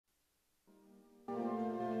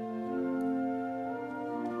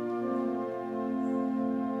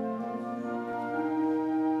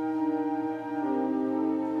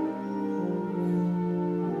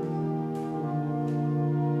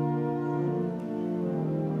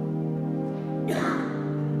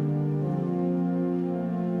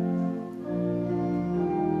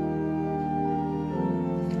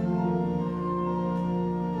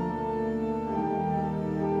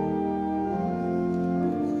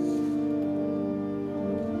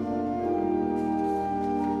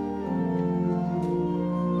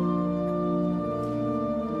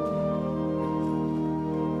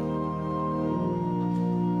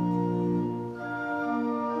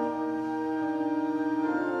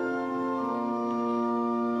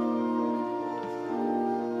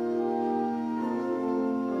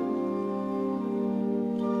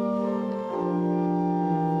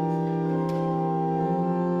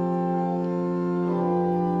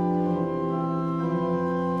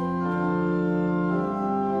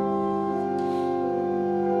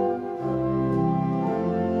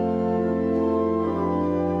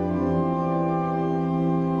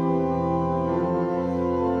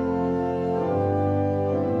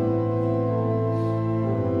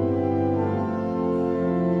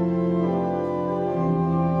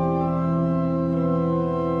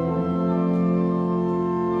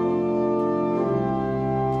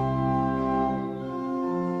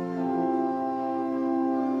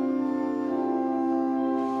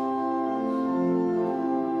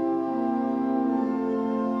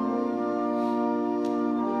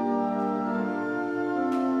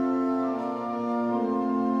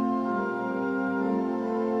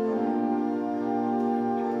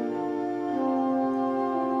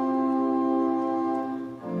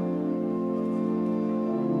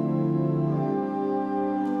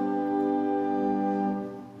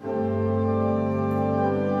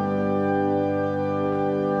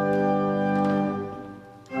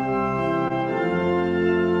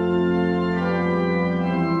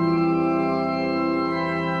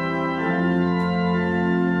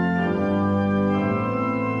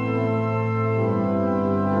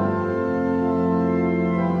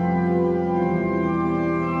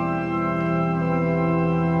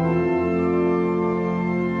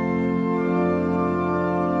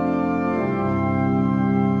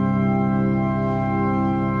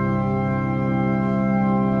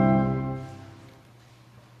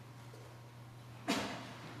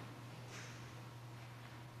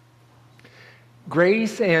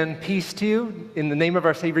Grace and peace to you. In the name of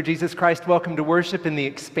our Savior Jesus Christ, welcome to worship in the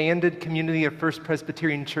expanded community of First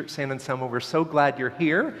Presbyterian Church San Anselmo. We're so glad you're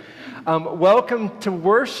here. Welcome to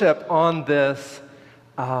worship on this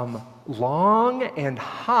long and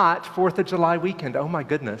hot 4th of July weekend. Oh my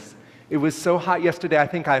goodness. It was so hot yesterday, I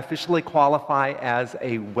think I officially qualify as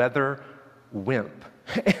a weather wimp.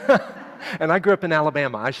 And I grew up in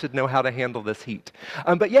Alabama. I should know how to handle this heat.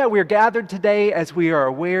 But yeah, we're gathered today as we are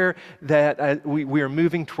aware that we are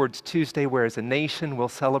moving towards Tuesday, where as a nation we'll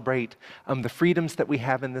celebrate the freedoms that we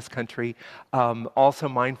have in this country, also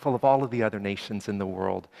mindful of all of the other nations in the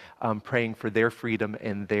world, praying for their freedom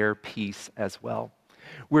and their peace as well.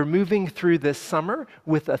 We're moving through this summer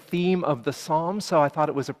with a theme of the Psalms, so I thought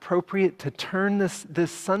it was appropriate to turn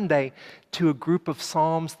this Sunday to a group of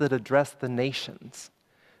Psalms that address the nations.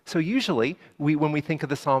 So usually, when we think of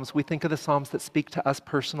the Psalms, we think of the Psalms that speak to us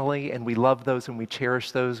personally, and we love those and we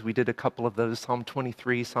cherish those. We did a couple of those, Psalm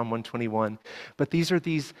 23, Psalm 121. But these are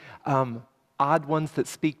these odd ones that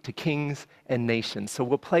speak to kings and nations. So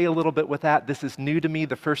we'll play a little bit with that. This is new to me,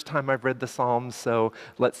 the first time I've read the Psalms, so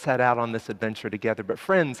let's set out on this adventure together. But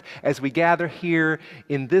friends, as we gather here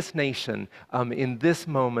in this nation, in this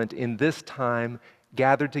moment, in this time,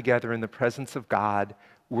 gathered together in the presence of God,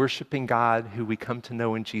 worshiping God, who we come to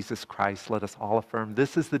know in Jesus Christ, let us all affirm,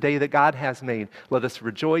 this is the day that God has made. Let us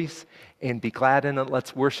rejoice and be glad in it.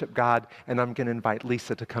 Let's worship God. And I'm going to invite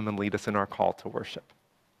Lisa to come and lead us in our call to worship.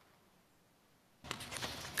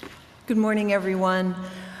 Good morning, everyone.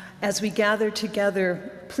 As we gather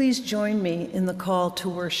together, please join me in the call to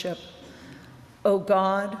worship. O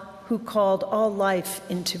God, who called all life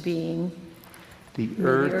into being, the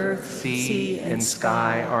earth, sea, and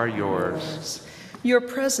sky are yours. Your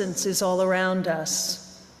presence is all around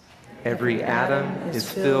us. Every atom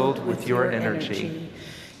is filled with your energy.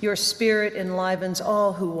 Your spirit enlivens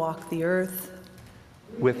all who walk the earth.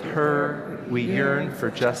 With her, we yearn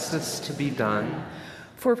for justice to be done,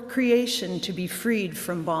 for creation to be freed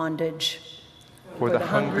from bondage, for the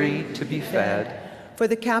hungry to be fed, for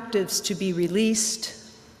the captives to be released,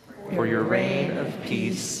 for your reign of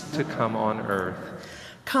peace to come on earth.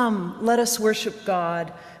 Come, let us worship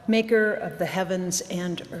God, maker of the heavens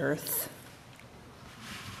and earth.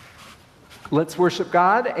 Let's worship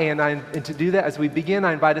God, and to do that, as we begin,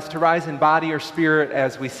 I invite us to rise in body or spirit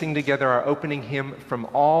as we sing together our opening hymn, From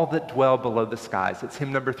All That Dwell Below the Skies. It's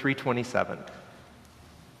hymn number 327.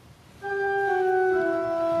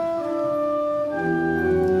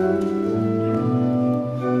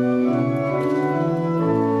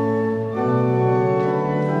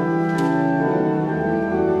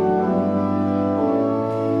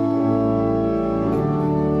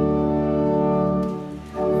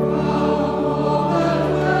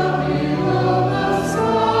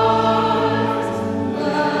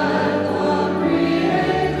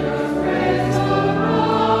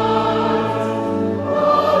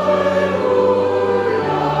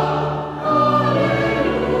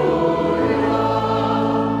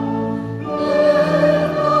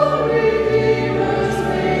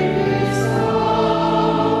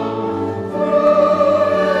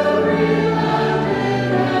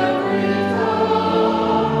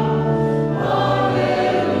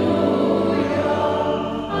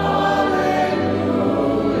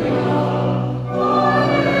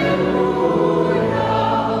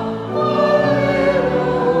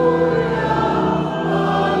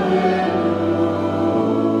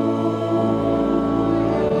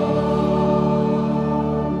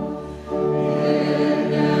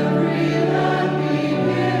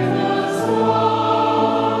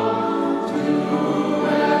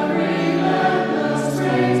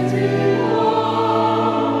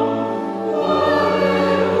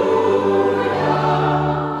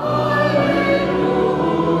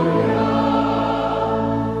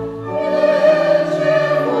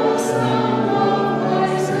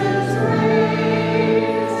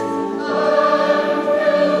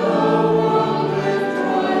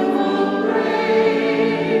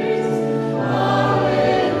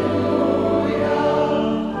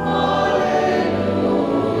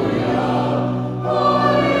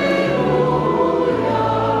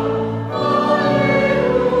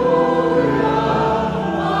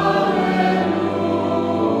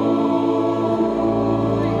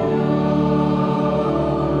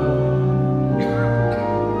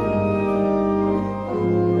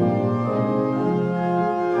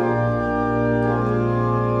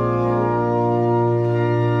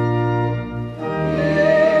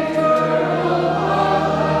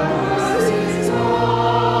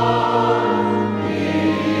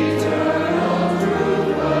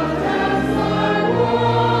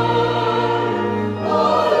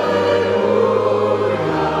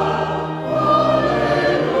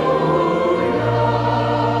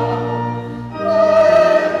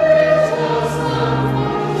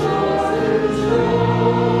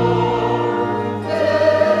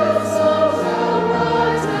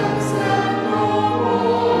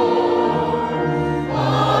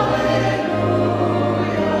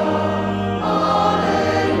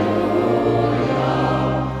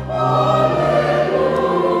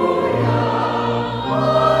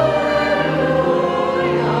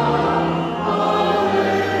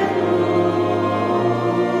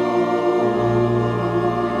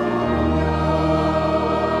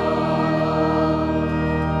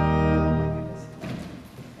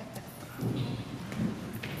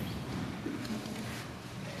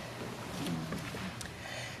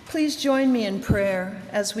 join me in prayer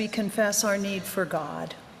as we confess our need for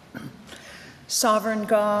God. Sovereign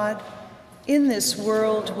God, in this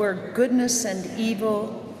world where goodness and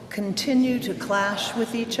evil continue to clash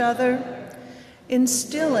with each other,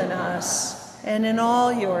 instill in us and in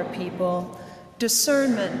all your people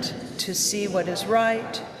discernment to see what is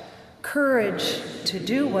right, courage to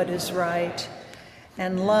do what is right,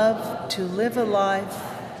 and love to live a life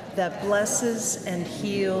that blesses and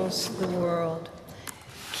heals the world.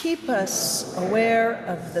 Keep us aware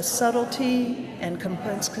of the subtlety and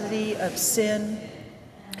complexity of sin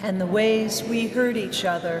and the ways we hurt each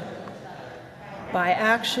other by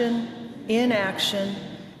action, inaction,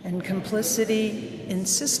 and complicity in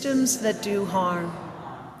systems that do harm.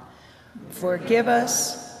 Forgive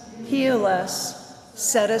us, heal us,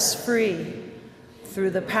 set us free through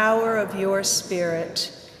the power of your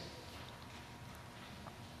Spirit.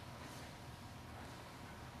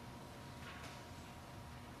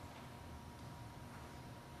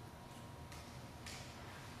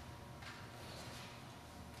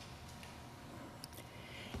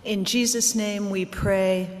 In Jesus' name we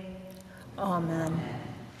pray, amen.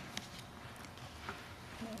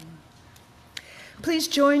 Please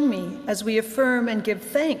join me as we affirm and give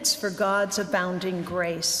thanks for God's abounding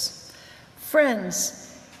grace.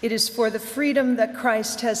 Friends, it is for the freedom that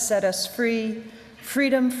Christ has set us free,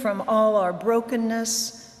 freedom from all our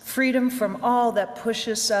brokenness, freedom from all that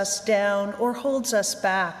pushes us down or holds us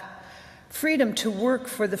back, freedom to work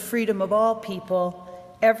for the freedom of all people,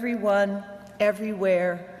 everyone,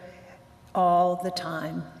 everywhere, all the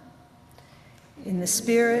time. In the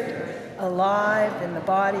Spirit, alive in the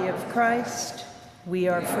body of Christ, we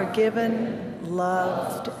are forgiven,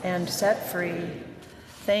 loved, and set free.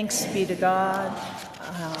 Thanks be to God.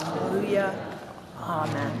 Hallelujah.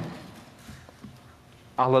 Amen.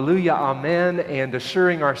 Hallelujah, amen, and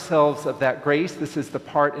assuring ourselves of that grace. This is the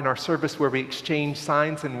part in our service where we exchange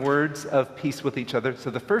signs and words of peace with each other. So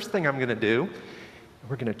the first thing I'm going to do,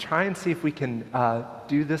 we're going to try and see if we can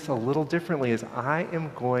do this a little differently, is I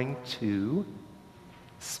am going to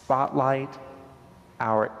spotlight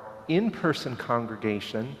our in-person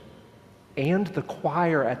congregation and the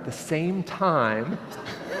choir at the same time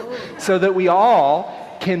so that we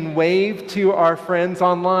all can wave to our friends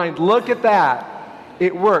online. Look at that.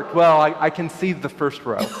 It worked. Well, I can see the first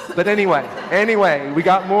row. But anyway, we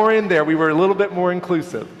got more in there. We were a little bit more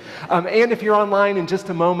inclusive. And if you're online, in just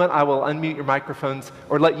a moment, I will unmute your microphones,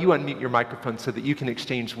 or let you unmute your microphones so that you can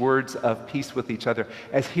exchange words of peace with each other.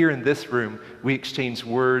 As here in this room, we exchange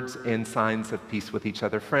words and signs of peace with each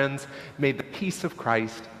other. Friends, may the peace of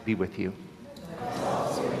Christ be with you.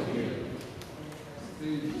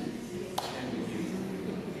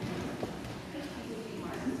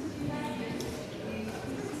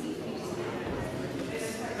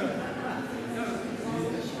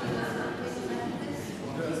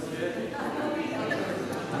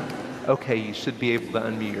 Okay, you should be able to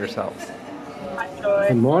unmute yourselves.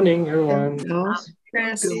 Good morning, everyone.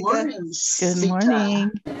 Chris. Good morning. Good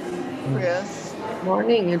morning. Chris. Good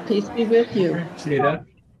morning, and peace be with you. Sita.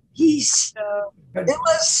 Peace.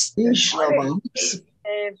 Phyllis. Peace, Shlomo.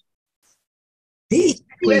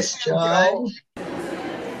 Peace, John.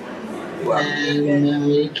 And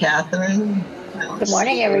Mary Catherine. Good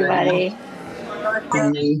morning, everybody.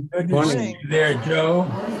 Good morning. There,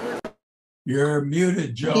 Joe. You're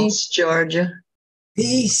muted, Joe. Peace, Georgia.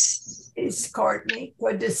 Peace. Peace, Courtney.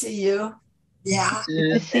 Good to see you. Yeah.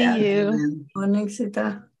 Good to see you. Morning,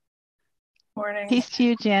 Sita. Morning. Peace to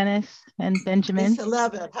you, Janice and Benjamin. Lisa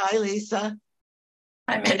Levitt. Hi, Lisa.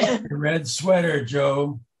 I made it. Your red sweater,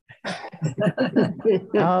 Joe.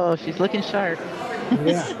 Oh, she's looking sharp.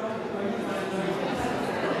 Yeah.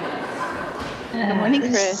 Good morning,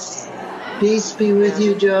 Chris. Peace be with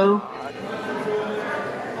you, Joe.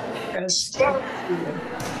 Chris. Georgia.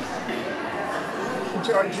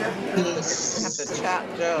 Peace. Have to chat,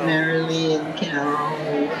 Joe. Mary and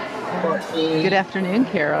Carol. Courtney. Good afternoon,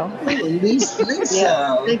 Carol. Oh, Lisa.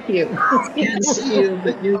 Yeah, thank you. Can't see you,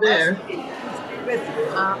 but you're there.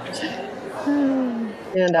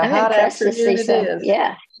 And I'm hot impressed to see afternoon it some. is.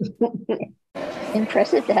 Yeah.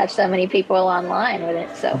 Impressive to have so many people online when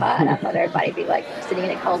it's so hot. I thought everybody'd be like sitting in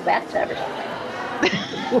a cold bathtub or something.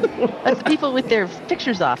 People with their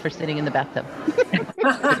pictures off are sitting in the bathtub.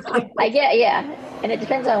 Yeah. And it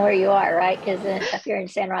depends on where you are, right? Because up here in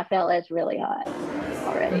San Rafael, it's really hot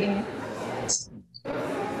already.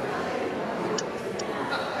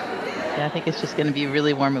 Yeah, I think it's just going to be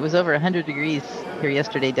really warm. It was over 100 degrees here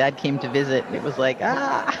yesterday. Dad came to visit. It was like,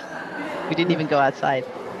 we didn't even go outside.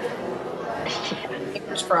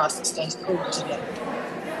 Fingers crossed it stays cool today.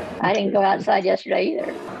 I didn't go outside yesterday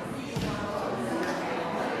either.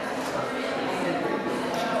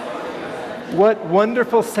 What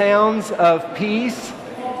wonderful sounds of peace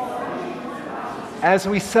as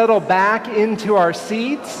we settle back into our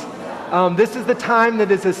seats. This is the time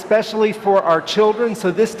that is especially for our children,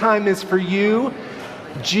 so this time is for you.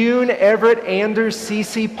 June, Everett, Anders,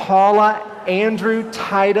 Cece, Paula, Andrew,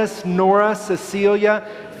 Titus, Nora, Cecilia,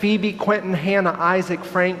 Phoebe, Quentin, Hannah, Isaac,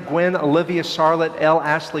 Frank, Gwen, Olivia, Charlotte, Elle,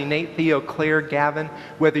 Ashley, Nate, Theo, Claire, Gavin,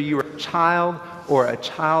 whether you are a child or a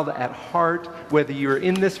child at heart, whether you're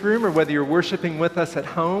in this room or whether you're worshiping with us at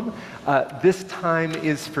home, this time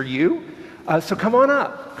is for you. So come on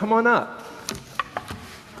up, come on up.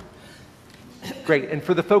 Great, and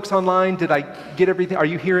for the folks online, did I get everything? Are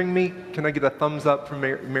you hearing me? Can I get a thumbs up from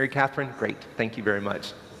Mary Catherine? Great, thank you very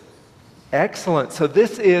much. Excellent, so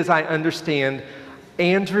this is, I understand,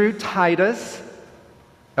 Andrew, Titus,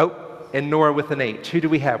 and Nora with an H. Who do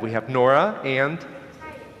we have? We have Nora and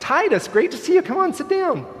Titus. Great to see you. Come on, sit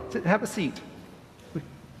down. Have a seat.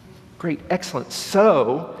 Great, excellent.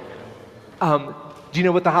 So, do you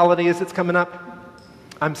know what the holiday is that's coming up?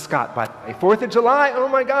 I'm Scott, by the way. 4th of July, oh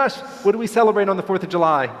my gosh. What do we celebrate on the 4th of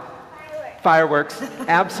July? Fireworks.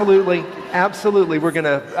 Absolutely, absolutely. We're going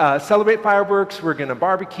to celebrate fireworks. We're going to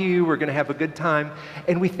barbecue. We're going to have a good time.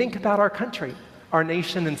 And we think about our country, our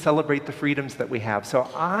nation, and celebrate the freedoms that we have. So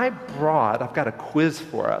I've got a quiz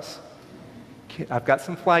for us. I've got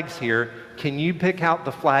some flags here. Can you pick out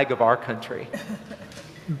the flag of our country?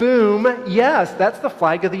 Boom, yes, that's the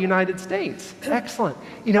flag of the United States. Excellent.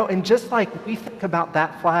 You know, and just like we think about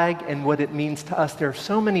that flag and what it means to us, there are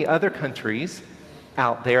so many other countries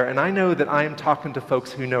out there, and I know that I am talking to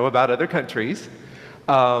folks who know about other countries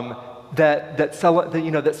that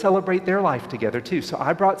celebrate their life together too. So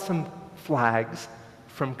I brought some flags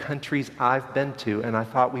from countries I've been to, and I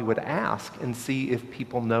thought we would ask and see if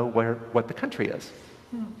people know what the country is.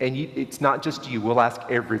 And it's not just you, we'll ask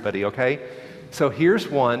everybody, okay? So here's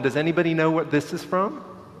one. Does anybody know what this is from?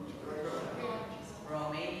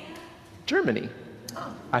 Romania. Germany,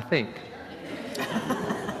 I think.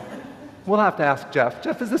 We'll have to ask Jeff.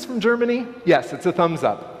 Jeff, is this from Germany? Yes, it's a thumbs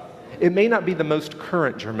up. It may not be the most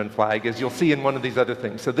current German flag, as you'll see in one of these other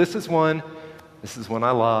things. So this is one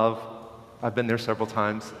I love. I've been there several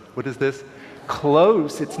times. What is this?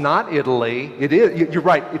 Close. It's not Italy. It is. You're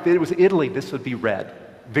right. If it was Italy, this would be red.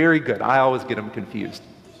 Very good. I always get them confused.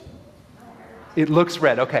 It looks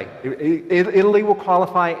red. Okay. Italy will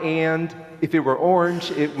qualify, and if it were orange,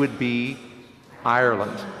 it would be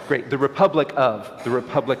Ireland. Great. The Republic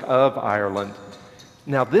of Ireland.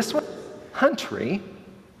 Now this one, country,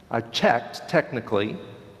 I checked technically,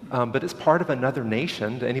 but it's part of another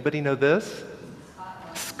nation. Anybody know this?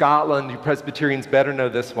 Scotland. You Presbyterians better know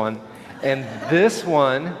this one. And this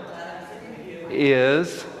one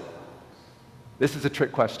is a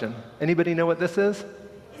trick question. Anybody know what this is? Is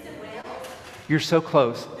it Wales? You're so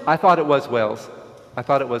close. I thought it was Wales.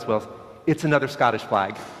 It's another Scottish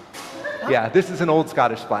flag. Yeah, this is an old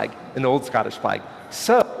Scottish flag.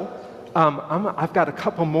 So, I've got a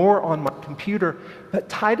couple more on my computer, but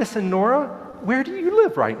Titus and Nora, where do you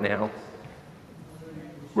live right now?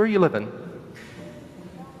 Where are you living?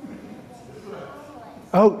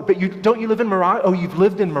 Oh, but don't you live in Morocco? Oh, you've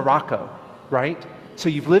lived in Morocco, right? So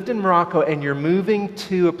you've lived in Morocco and you're moving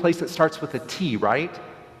to a place that starts with a T, right?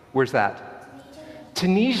 Where's that?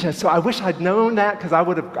 Tunisia. So I wish I'd known that, because I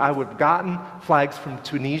would have gotten flags from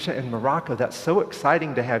Tunisia and Morocco. That's so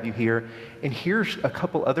exciting to have you here. And here's a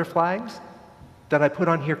couple other flags that I put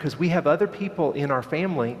on here because we have other people in our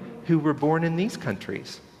family who were born in these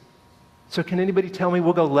countries. So can anybody tell me?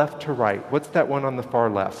 We'll go left to right. What's that one on the far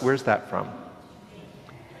left? Where's that from?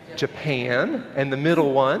 Japan. And the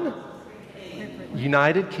middle one?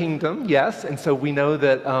 United Kingdom, yes. And so we know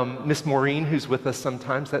that Miss Maureen, who's with us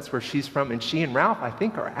sometimes, that's where she's from. And she and Ralph, I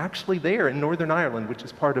think, are actually there in Northern Ireland, which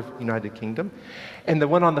is part of United Kingdom. And the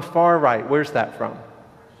one on the far right, where's that from?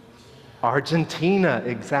 Argentina,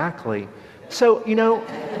 exactly. So, you know,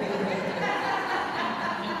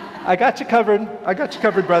 I got you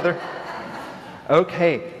covered, brother.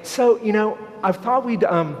 Okay, so, you know, I thought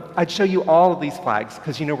I'd show you all of these flags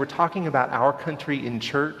because, you know, we're talking about our country in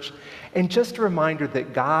church. And just a reminder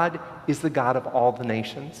that God is the God of all the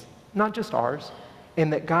nations, not just ours,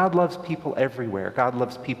 and that God loves people everywhere. God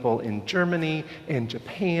loves people in Germany, and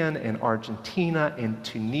Japan, and Argentina, and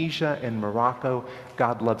Tunisia, and Morocco.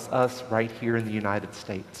 God loves us right here in the United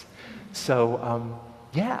States. So,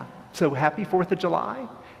 yeah, so happy 4th of July,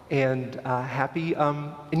 and happy,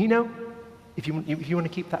 and you know, if you want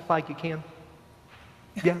to keep that flag, you can.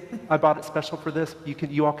 Yeah, I bought it special for this.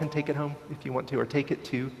 You all can take it home if you want to, or take it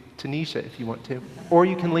to Tunisia if you want to. Or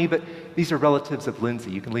you can leave it, these are relatives of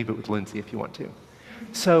Lindsay. You can leave it with Lindsay if you want to.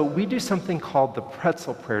 So we do something called the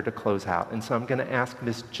pretzel prayer to close out. And so I'm going to ask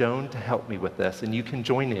Miss Joan to help me with this, and you can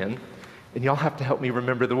join in. And y'all have to help me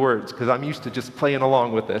remember the words, because I'm used to just playing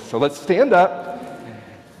along with this. So let's stand up,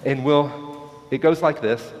 and it goes like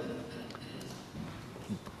this.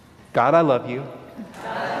 God, I love you.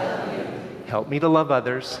 Help me to love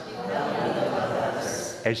others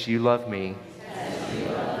as you love me.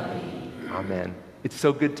 Amen. It's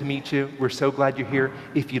so good to meet you. We're so glad you're here.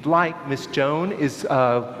 If you'd like, Miss Joan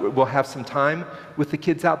will have some time with the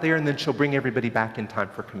kids out there, and then she'll bring everybody back in time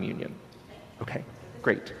for communion. Okay,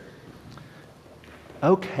 great.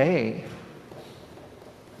 Okay.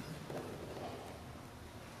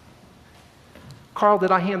 Carl, did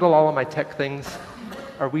I handle all of my tech things?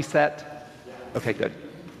 Are we set? Okay, good.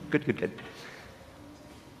 Good.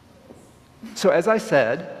 So as I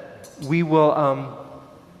said, we will,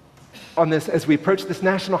 as we approach this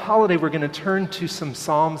national holiday, we're going to turn to some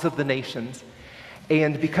Psalms of the nations.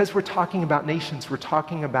 And because we're talking about nations, we're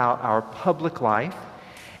talking about our public life.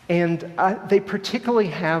 And they particularly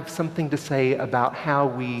have something to say about how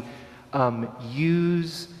we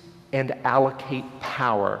use and allocate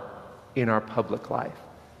power in our public life.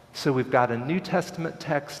 So we've got a New Testament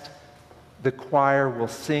text. The choir will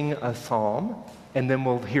sing a psalm, and then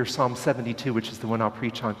we'll hear Psalm 72, which is the one I'll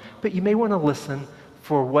preach on. But you may want to listen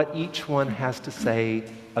for what each one has to say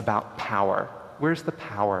about power. Where's the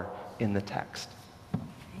power in the text?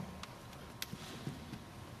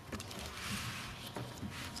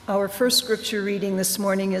 Our first scripture reading this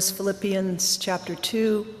morning is Philippians chapter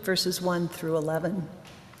 2, verses 1 through 11.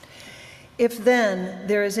 If then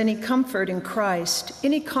there is any comfort in Christ,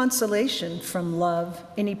 any consolation from love,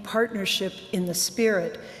 any partnership in the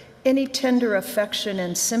Spirit, any tender affection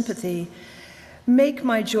and sympathy, make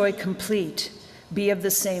my joy complete. Be of the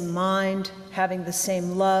same mind, having the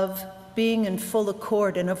same love, being in full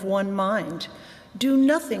accord and of one mind. Do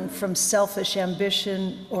nothing from selfish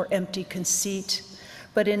ambition or empty conceit,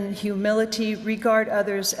 but in humility regard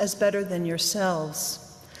others as better than yourselves.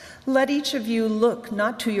 Let each of you look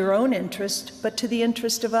not to your own interest, but to the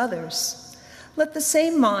interest of others. Let the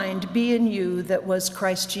same mind be in you that was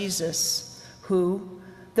Christ Jesus, who,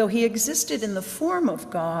 though he existed in the form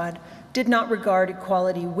of God, did not regard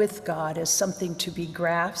equality with God as something to be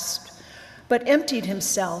grasped, but emptied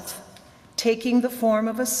himself, taking the form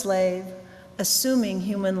of a slave, assuming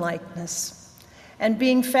human likeness. And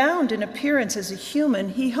being found in appearance as a human,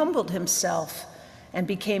 he humbled himself and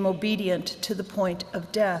became obedient to the point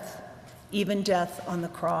of death, even death on the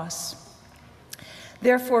cross.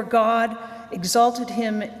 Therefore God exalted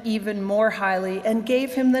him even more highly and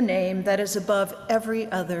gave him the name that is above every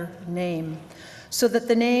other name, so that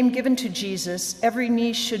the name given to Jesus every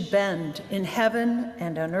knee should bend in heaven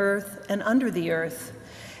and on earth and under the earth,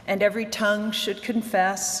 and every tongue should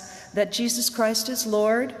confess that Jesus Christ is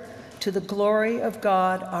Lord, to the glory of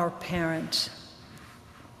God our parent.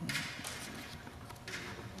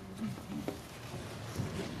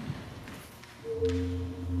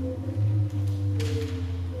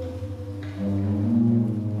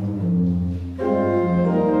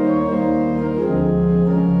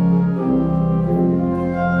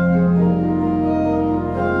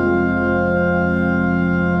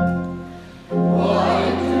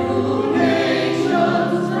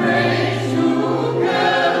 Praise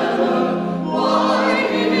together, why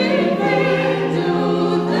in vain?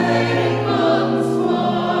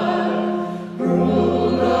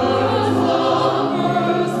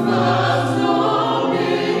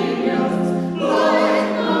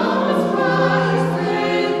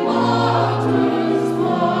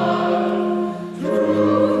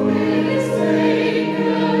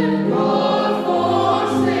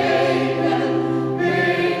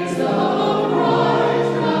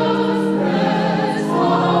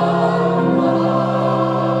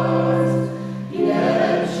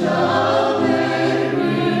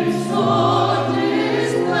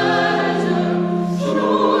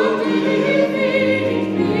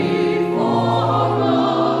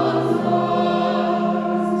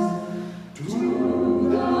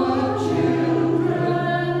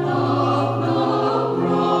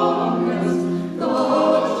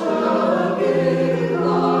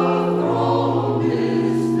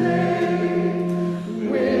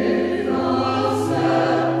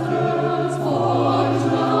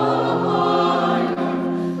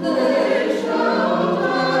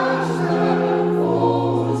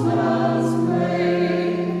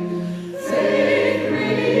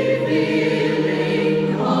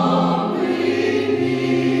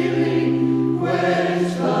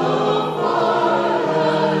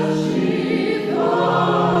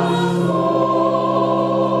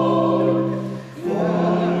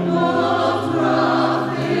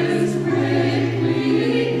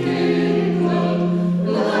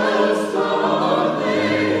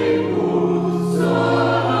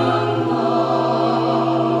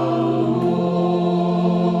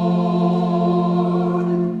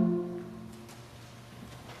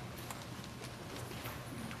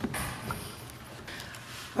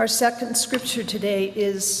 Our second scripture today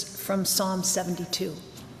is from Psalm 72.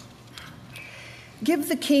 Give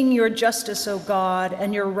the king your justice, O God,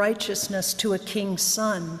 and your righteousness to a king's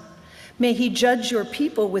son. May he judge your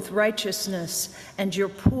people with righteousness and your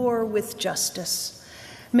poor with justice.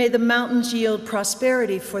 May the mountains yield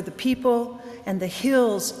prosperity for the people and the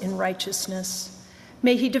hills in righteousness.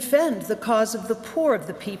 May he defend the cause of the poor of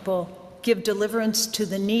the people, give deliverance to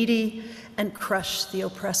the needy, and crush the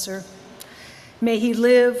oppressor. May he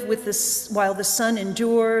live while the sun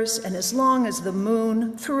endures and as long as the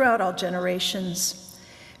moon throughout all generations.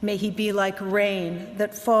 May he be like rain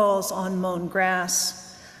that falls on mown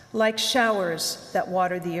grass, like showers that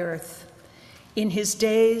water the earth. In his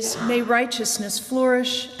days may righteousness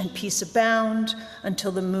flourish and peace abound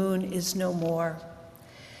until the moon is no more.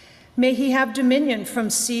 May he have dominion from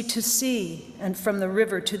sea to sea and from the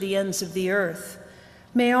river to the ends of the earth.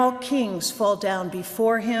 May all kings fall down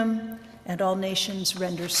before him and all nations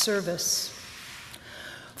render service.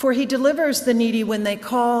 For he delivers the needy when they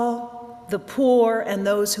call, the poor and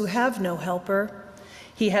those who have no helper.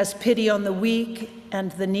 He has pity on the weak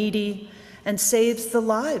and the needy, and saves the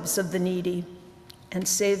lives of the needy, and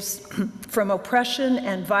saves from oppression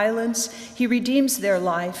and violence. He redeems their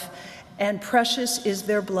life, and precious is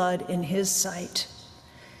their blood in his sight.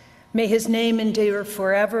 May his name endure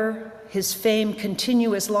forever, his fame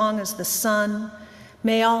continue as long as the sun.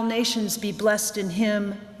 May all nations be blessed in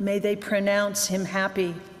him. May they pronounce him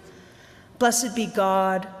happy. Blessed be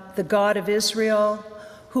God, the God of Israel,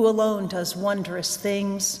 who alone does wondrous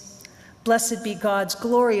things. Blessed be God's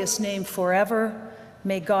glorious name forever.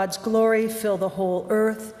 May God's glory fill the whole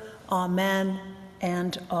earth. Amen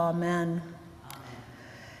and amen.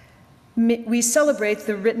 We celebrate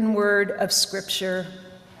the written word of Scripture.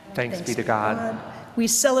 Thanks be to God. We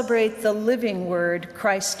celebrate the living word,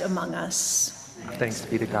 Christ among us. Thanks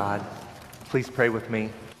be to God. Please pray with me.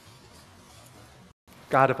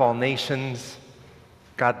 God of all nations,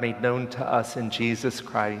 God made known to us in Jesus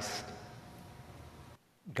Christ,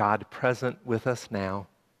 God present with us now.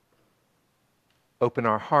 Open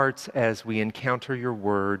our hearts as we encounter your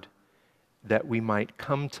word, that we might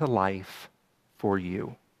come to life for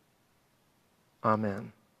you.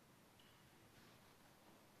 Amen.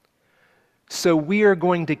 So we are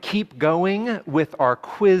going to keep going with our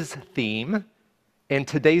quiz theme. And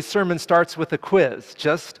today's sermon starts with a quiz,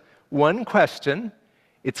 just one question.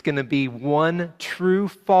 It's going to be one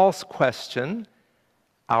true-false question.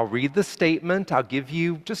 I'll read the statement, I'll give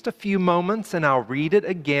you just a few moments, and I'll read it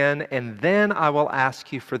again, and then I will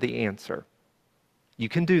ask you for the answer. You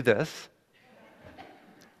can do this.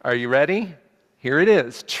 Are you ready? Here it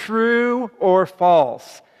is. True or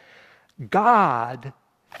false? God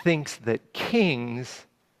thinks that kings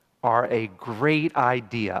are a great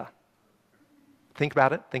idea. Think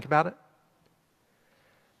about it. Think about it.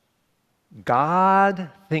 God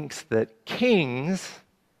thinks that kings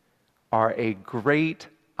are a great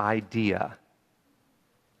idea.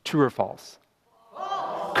 True or false?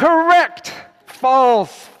 False. Correct.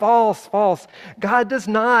 False, false, false. God does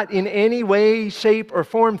not in any way, shape, or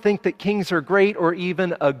form think that kings are great or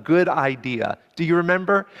even a good idea. Do you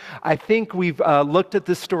remember? I think we've looked at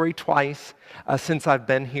this story twice since I've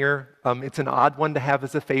been here. It's an odd one to have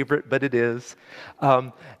as a favorite, but it is.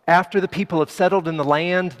 After the people have settled in the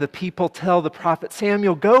land, the people tell the prophet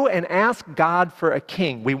Samuel, go and ask God for a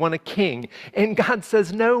king. We want a king. And God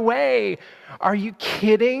says, no way. Are you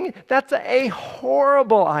kidding? That's a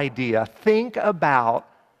horrible idea. Think about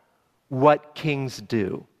what kings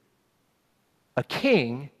do. A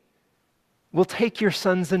king will take your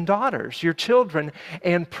sons and daughters, your children,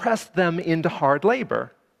 and press them into hard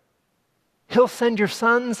labor. He'll send your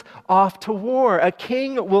sons off to war. A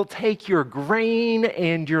king will take your grain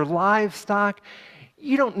and your livestock.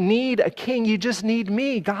 You don't need a king, you just need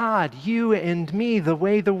me, God, you and me, the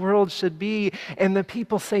way the world should be. And the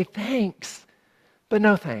people say, thanks, but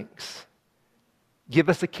no thanks. Give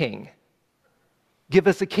us a king. Give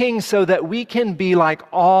us a king so that we can be like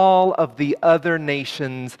all of the other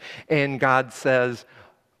nations. And God says,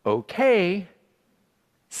 okay,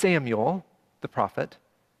 Samuel, the prophet,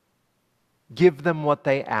 give them what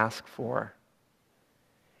they ask for.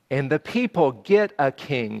 And the people get a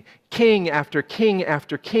king, king after king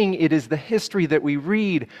after king. It is the history that we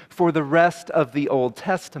read for the rest of the Old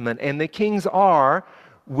Testament. And the kings are,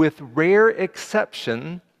 with rare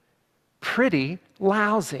exception, pretty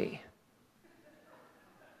lousy.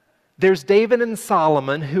 There's David and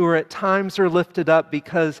Solomon, who are at times are lifted up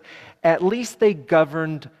because at least they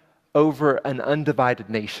governed over an undivided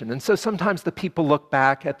nation. And so sometimes the people look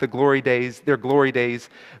back at the glory days, their glory days,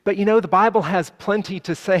 but you know, the Bible has plenty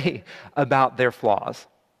to say about their flaws.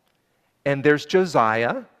 and there's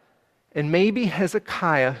Josiah, and maybe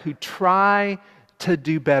Hezekiah, who try to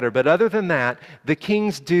do better. But other than that, the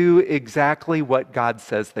kings do exactly what God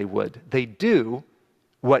says they would. They do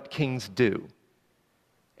what kings do.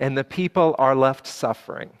 And the people are left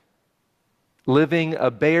suffering, living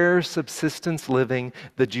a bare subsistence living,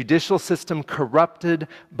 the judicial system corrupted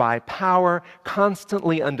by power,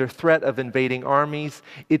 constantly under threat of invading armies.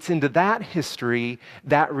 It's into that history,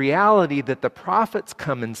 that reality that the prophets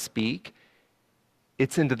come and speak.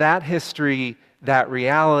 It's into that history, that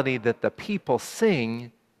reality that the people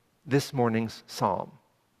sing this morning's psalm.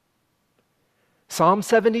 Psalm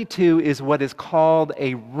 72 is what is called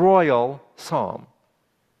a royal psalm.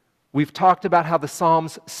 We've talked about how the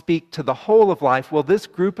Psalms speak to the whole of life. Well, this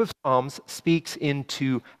group of Psalms speaks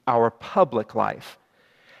into our public life.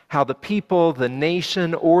 How the people, the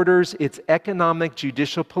nation, orders its economic,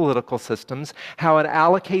 judicial, political systems, how it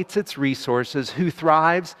allocates its resources, who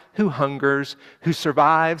thrives, who hungers, who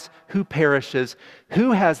survives, who perishes,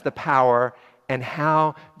 who has the power, and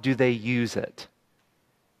how do they use it.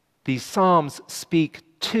 These Psalms speak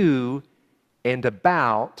to and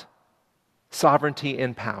about sovereignty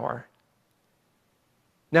and power.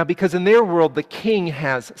 Now, because in their world the king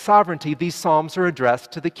has sovereignty, these psalms are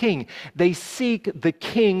addressed to the king. They seek the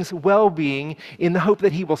king's well-being in the hope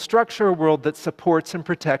that he will structure a world that supports and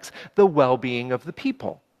protects the well-being of the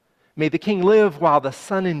people. May the king live while the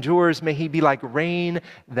sun endures. May he be like rain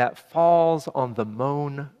that falls on the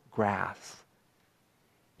mown grass.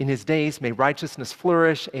 In his days, may righteousness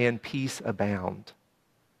flourish and peace abound.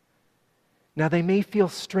 Now, they may feel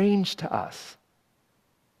strange to us.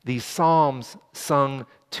 These psalms sung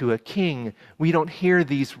to a king. We don't hear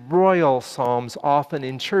these royal psalms often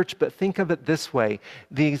in church, but think of it this way.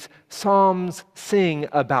 These psalms sing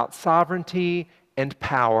about sovereignty and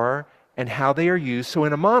power and how they are used. So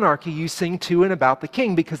in a monarchy, you sing to and about the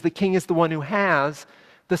king because the king is the one who has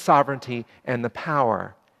the sovereignty and the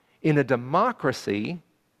power. In a democracy,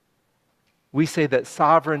 we say that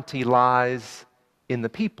sovereignty lies in the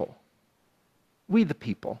people. We the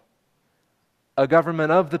people. A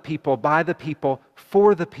government of the people, by the people,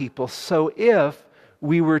 for the people. So if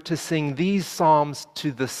we were to sing these psalms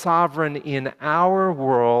to the sovereign in our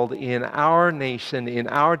world, in our nation, in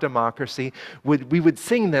our democracy, we would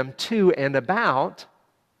sing them to and about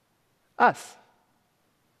us,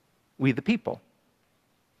 we the people.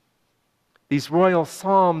 These royal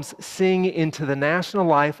psalms sing into the national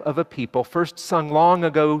life of a people, first sung long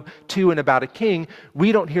ago to and about a king.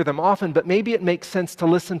 We don't hear them often, but maybe it makes sense to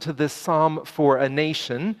listen to this psalm for a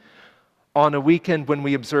nation on a weekend when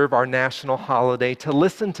we observe our national holiday, to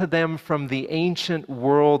listen to them from the ancient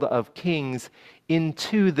world of kings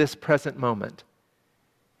into this present moment,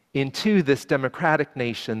 into this democratic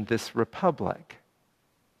nation, this republic.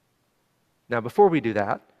 Now, before we do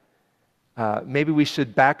that, maybe we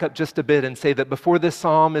should back up just a bit and say that before this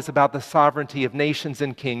psalm is about the sovereignty of nations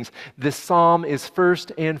and kings, this psalm is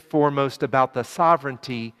first and foremost about the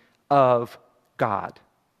sovereignty of God.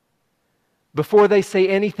 Before they say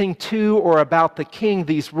anything to or about the king,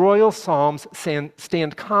 these royal psalms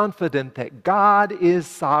stand confident that God is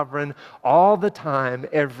sovereign all the time,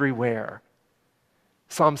 everywhere.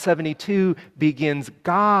 Psalm 72 begins,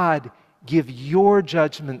 God, give your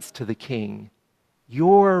judgments to the king,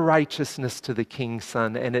 your righteousness to the king's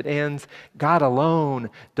son. And it ends, God alone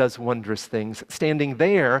does wondrous things. Standing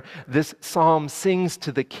there, this psalm sings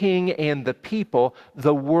to the king and the people,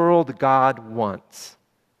 the world God wants.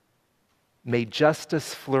 May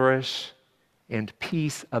justice flourish and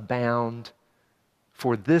peace abound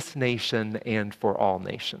for this nation and for all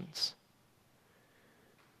nations.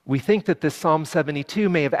 We think that this Psalm 72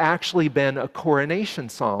 may have actually been a coronation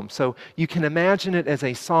psalm. So you can imagine it as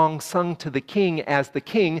a song sung to the king as the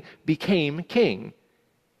king became king.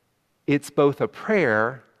 It's both a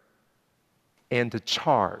prayer and a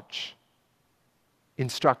charge,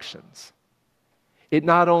 instructions. It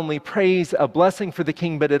not only prays a blessing for the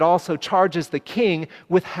king, but it also charges the king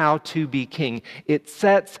with how to be king. It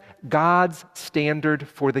sets God's standard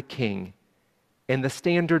for the king. And the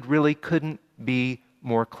standard really couldn't be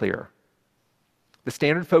more clear. The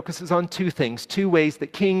standard focuses on two things, two ways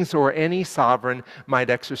that kings or any sovereign might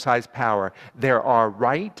exercise power. There are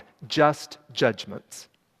right, just judgments.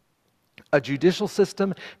 A judicial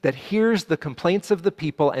system that hears the complaints of the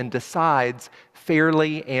people and decides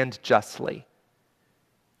fairly and justly.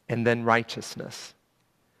 And then righteousness.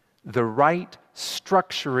 The right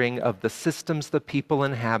structuring of the systems the people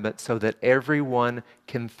inhabit so that everyone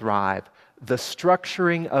can thrive. The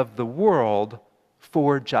structuring of the world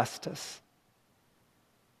for justice.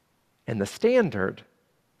 And the standard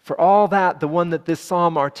For all that, the one that this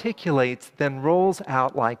psalm articulates then rolls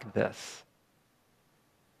out like this.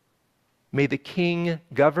 May the king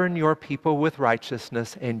govern your people with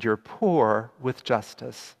righteousness and your poor with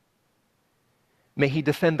justice. May he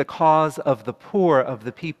defend the cause of the poor of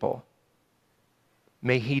the people.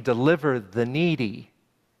 May he deliver the needy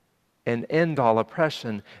and end all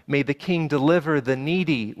oppression. May the king deliver the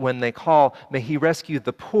needy when they call. May he rescue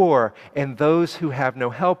the poor and those who have no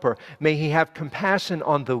helper. May he have compassion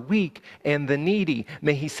on the weak and the needy.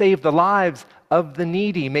 May he save the lives of the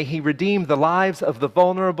needy. May he redeem the lives of the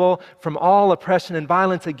vulnerable from all oppression and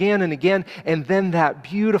violence again and again. And then that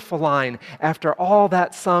beautiful line, after all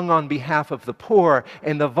that sung on behalf of the poor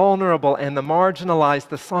and the vulnerable and the marginalized,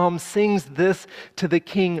 the psalm sings this to the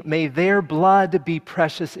king: may their blood be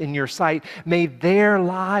precious in your sight. May their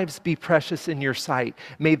lives be precious in your sight.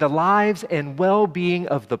 May the lives and well-being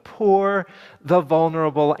of the poor, the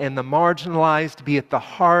vulnerable, and the marginalized be at the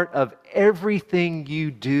heart of everything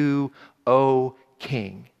you do, O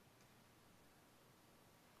King.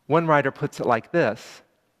 One writer puts it like this: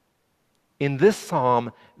 in this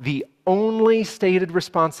psalm, the only stated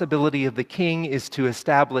responsibility of the king is to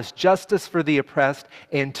establish justice for the oppressed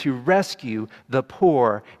and to rescue the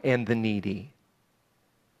poor and the needy.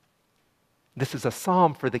 This is a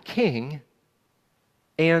psalm for the king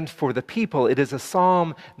and for the people. It is a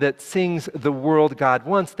psalm that sings the world God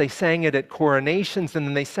wants. They sang it at coronations, and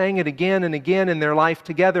then they sang it again and again in their life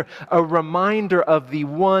together, a reminder of the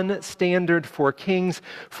one standard for kings,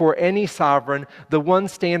 for any sovereign, the one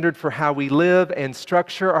standard for how we live and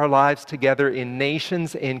structure our lives together in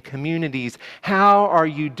nations and communities. How are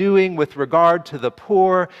you doing with regard to the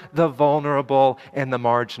poor, the vulnerable, and the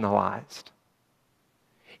marginalized?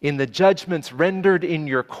 In the judgments rendered in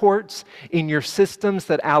your courts, in your systems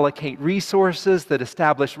that allocate resources, that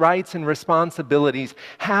establish rights and responsibilities,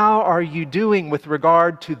 how are you doing with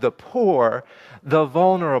regard to the poor, the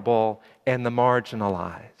vulnerable, and the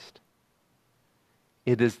marginalized?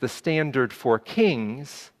 It is the standard for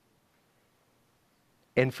kings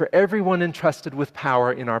and for everyone entrusted with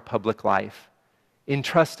power in our public life,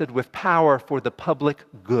 entrusted with power for the public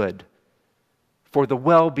good, for the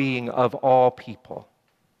well-being of all people.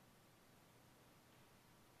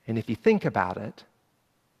 And if you think about it,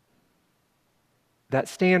 that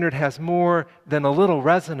standard has more than a little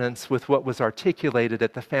resonance with what was articulated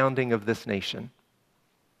at the founding of this nation.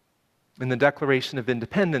 In the Declaration of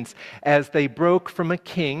Independence, as they broke from a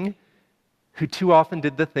king who too often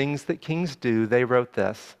did the things that kings do, they wrote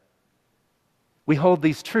this: we hold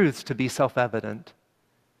these truths to be self-evident,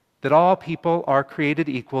 that all people are created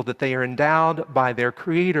equal, that they are endowed by their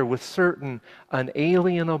Creator with certain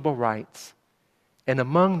unalienable rights. And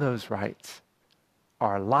among those rights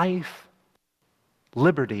are life,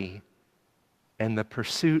 liberty, and the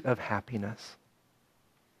pursuit of happiness.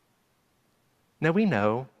 Now we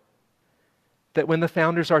know that when the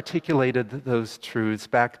founders articulated those truths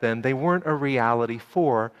back then, they weren't a reality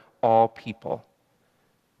for all people.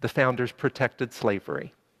 The founders protected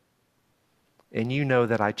slavery. And you know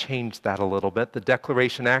that I changed that a little bit. The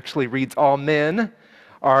Declaration actually reads, all men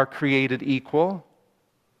are created equal.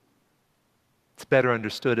 It's better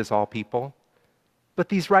understood as all people. But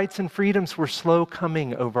these rights and freedoms were slow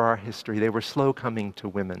coming over our history. They were slow coming to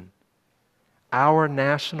women. Our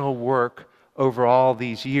national work over all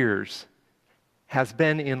these years has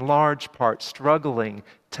been in large part struggling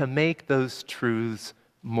to make those truths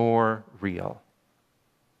more real.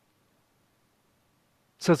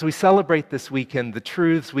 So as we celebrate this weekend the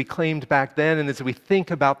truths we claimed back then, and as we think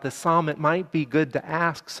about this psalm, it might be good to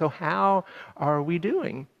ask, so how are we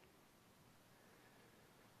doing?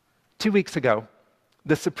 2 weeks ago,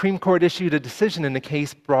 the Supreme Court issued a decision in a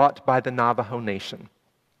case brought by the Navajo Nation.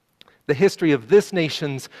 The history of this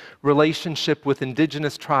nation's relationship with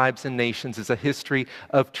indigenous tribes and nations is a history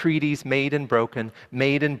of treaties made and broken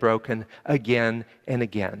again and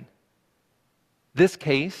again. This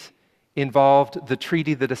case involved the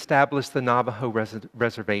treaty that established the Navajo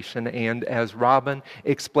Reservation, and as Robin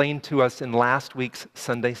explained to us in last week's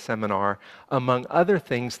Sunday seminar, among other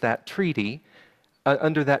things, that treaty,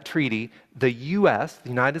 under that treaty, the U.S., the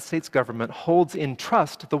United States government, holds in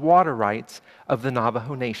trust the water rights of the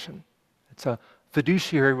Navajo Nation. It's a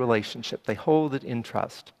fiduciary relationship. They hold it in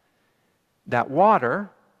trust. That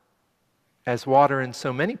water, as water in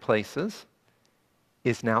so many places,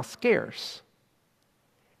 is now scarce.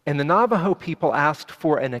 And the Navajo people asked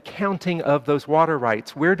for an accounting of those water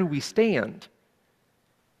rights. Where do we stand?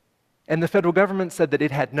 And the federal government said that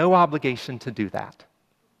it had no obligation to do that.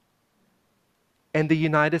 And the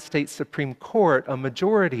United States Supreme Court, a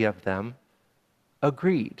majority of them,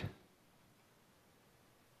 agreed.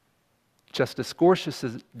 Justice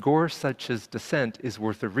Gorsuch's dissent is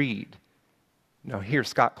worth a read. Now, here's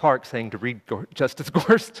Scott Clark saying to read Justice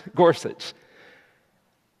Gorsuch.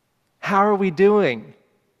 How are we doing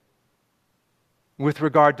with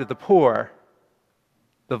regard to the poor,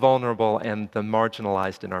 the vulnerable, and the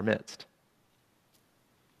marginalized in our midst?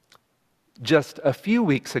 Just a few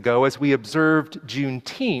weeks ago, as we observed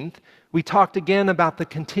Juneteenth, we talked again about the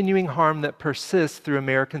continuing harm that persists through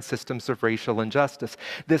American systems of racial injustice.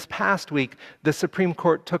 This past week, the Supreme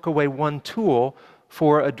Court took away one tool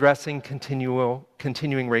for addressing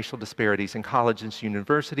continuing racial disparities in colleges and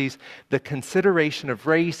universities, the consideration of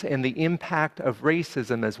race and the impact of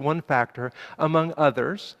racism as one factor, among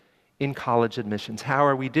others, in college admissions. How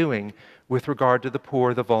are we doing with regard to the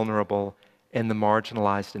poor, the vulnerable, and the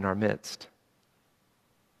marginalized in our midst?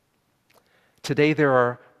 Today, there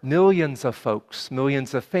are millions of folks,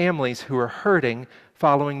 millions of families who are hurting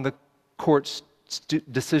following the court's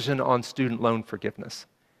decision on student loan forgiveness.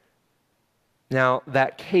 Now,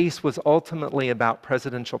 that case was ultimately about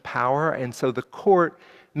presidential power, and so the court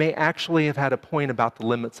may actually have had a point about the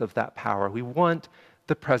limits of that power. We want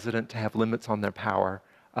the president to have limits on their power,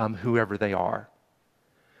 whoever they are.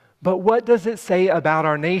 But what does it say about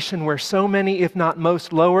our nation where so many, if not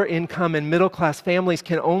most, lower income and middle class families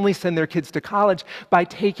can only send their kids to college by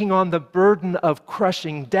taking on the burden of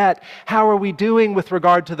crushing debt? How are we doing with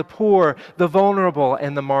regard to the poor, the vulnerable,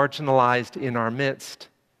 and the marginalized in our midst?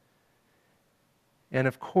 And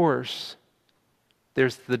of course,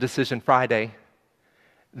 there's the decision Friday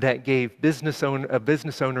that gave a business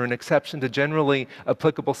owner an exception to generally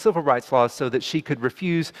applicable civil rights laws so that she could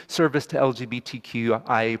refuse service to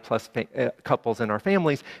LGBTQIA plus couples in our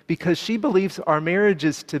families because she believes our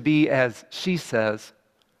marriages to be, as she says,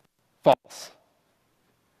 false.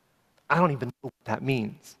 I don't even know what that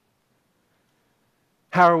means.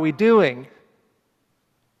 How are we doing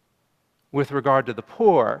with regard to the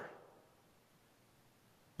poor,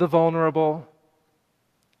 the vulnerable,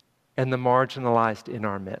 and the marginalized in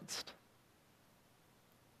our midst?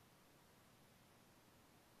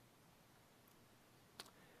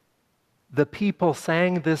 The people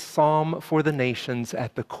sang this psalm for the nations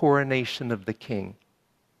at the coronation of the king.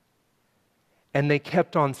 And they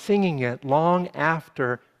kept on singing it long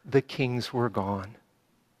after the kings were gone.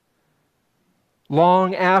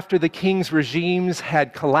 Long after the king's regimes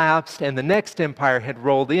had collapsed and the next empire had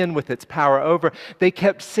rolled in with its power over, they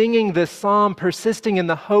kept singing this psalm, persisting in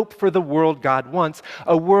the hope for the world God wants,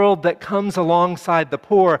 a world that comes alongside the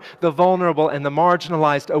poor, the vulnerable, and the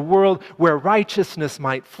marginalized, a world where righteousness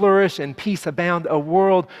might flourish and peace abound, a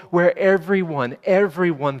world where everyone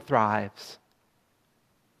thrives.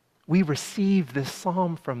 We receive this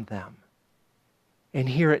psalm from them and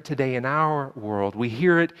hear it today in our world. We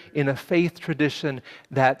hear it in a faith tradition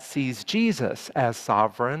that sees Jesus as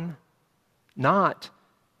sovereign, not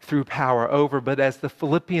through power over, but as the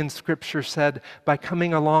Philippian scripture said, by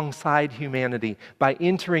coming alongside humanity, by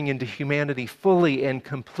entering into humanity fully and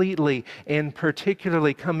completely, and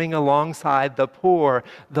particularly coming alongside the poor,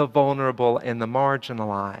 the vulnerable, and the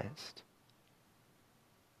marginalized.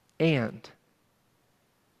 And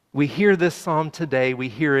we hear this psalm today, we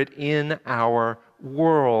hear it in our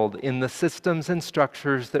world, in the systems and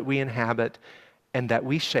structures that we inhabit and that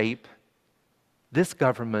we shape, this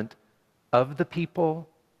government of the people,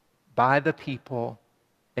 by the people,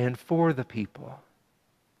 and for the people.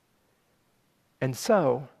 And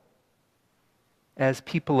so, as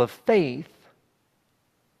people of faith,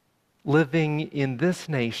 living in this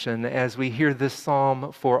nation, as we hear this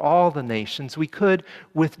psalm for all the nations, we could,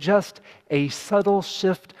 with just a subtle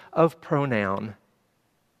shift of pronoun,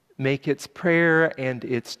 make its prayer and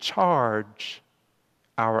its charge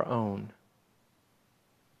our own.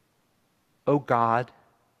 O God,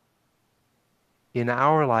 in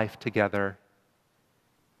our life together,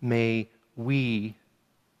 may we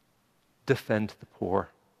defend the poor.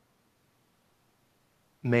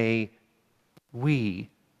 May we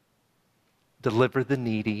deliver the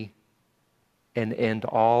needy and end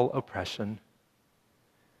all oppression.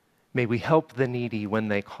 May we help the needy when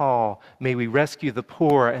they call. May we rescue the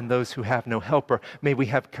poor and those who have no helper. May we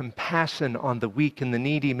have compassion on the weak and the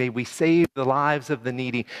needy. May we save the lives of the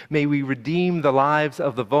needy. May we redeem the lives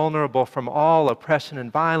of the vulnerable from all oppression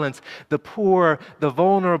and violence. The poor, the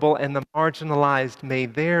vulnerable, and the marginalized, may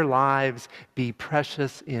their lives be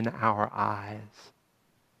precious in our eyes.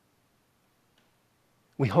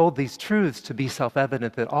 We hold these truths to be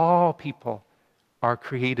self-evident, that all people are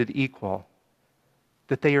created equal,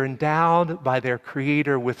 that they are endowed by their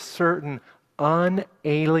Creator with certain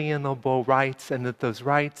unalienable rights, and that those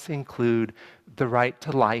rights include the right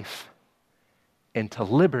to life and to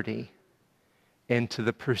liberty and to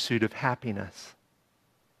the pursuit of happiness.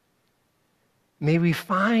 May we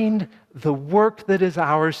find the work that is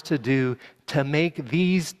ours to do to make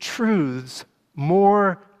these truths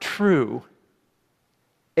more true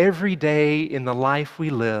every day in the life we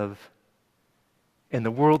live and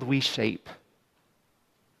the world we shape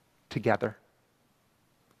together.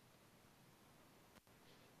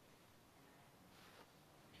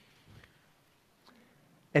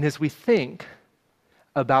 And as we think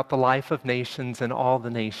about the life of nations and all the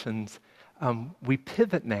nations, we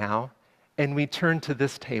pivot now and we turn to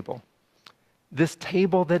this table. This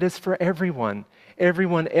table that is for everyone,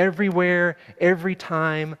 everyone, everywhere, every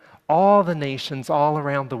time, all the nations all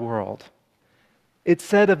around the world. It's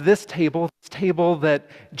said of this table that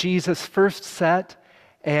Jesus first set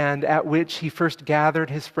and at which he first gathered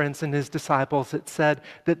his friends and his disciples, it said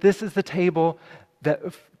that this is the table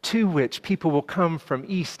to which people will come from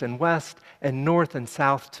east and west and north and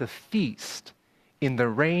south to feast in the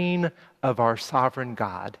reign of our sovereign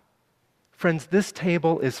God. Friends, this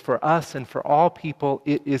table is for us and for all people.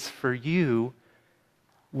 It is for you.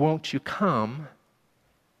 Won't you come?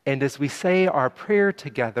 And as we say our prayer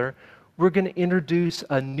together, we're going to introduce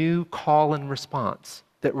a new call and response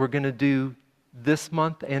that we're going to do this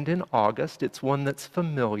month and in August. It's one that's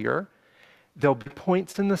familiar. There'll be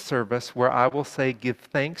points in the service where I will say, give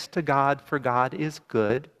thanks to God, for God is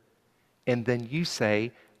good. And then you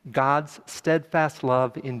say, God's steadfast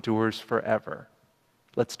love endures forever.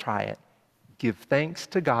 Let's try it. Give thanks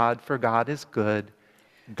to God, for God is good.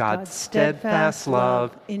 God's steadfast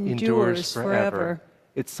love endures forever.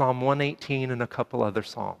 It's Psalm 118 and a couple other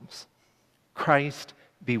Psalms. Christ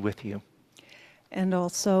be with you. And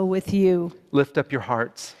also with you. Lift up your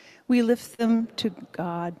hearts. We lift them to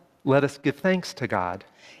God. Let us give thanks to God.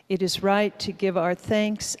 It is right to give our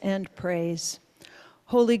thanks and praise.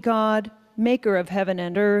 Holy God, maker of heaven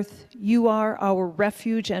and earth, you are our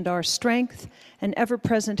refuge and our strength, and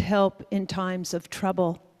ever-present help in times of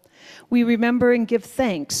trouble. We remember and give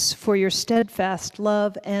thanks for your steadfast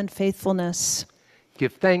love and faithfulness.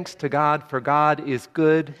 Give thanks to God, for God is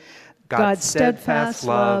good. God's steadfast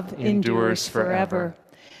love endures forever.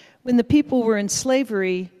 When the people were in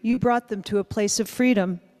slavery, you brought them to a place of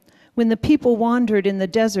freedom. When the people wandered in the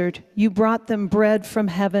desert, you brought them bread from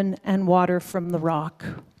heaven and water from the rock.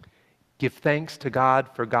 Give thanks to God,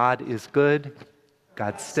 for God is good.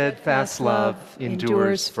 God's steadfast love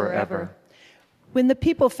endures forever. When the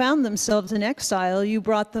people found themselves in exile, you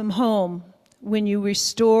brought them home. When you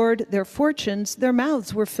restored their fortunes, their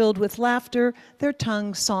mouths were filled with laughter, their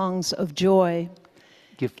tongues songs of joy.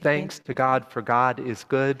 Give thanks to God, for God is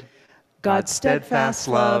good. God's steadfast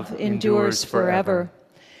love endures forever.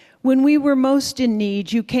 When we were most in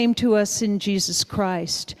need, you came to us in Jesus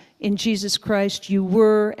Christ. In Jesus Christ, you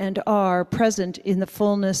were and are present in the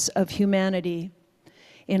fullness of humanity.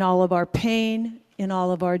 In all of our pain, in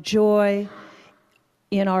all of our joy,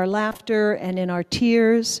 in our laughter and in our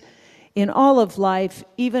tears, in all of life,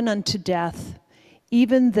 even unto death,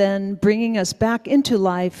 even then bringing us back into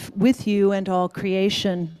life with you and all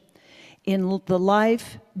creation. In the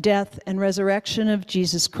life, death, and resurrection of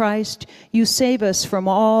Jesus Christ, you save us from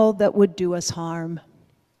all that would do us harm.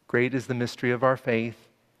 Great is the mystery of our faith.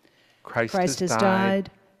 Christ has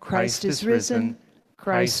died, Christ is risen,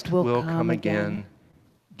 Christ will come again.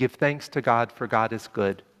 Give thanks to God, for God is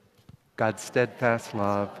good. God's steadfast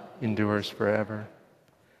love endures forever.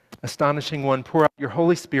 Astonishing One, pour out your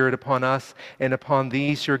Holy Spirit upon us and upon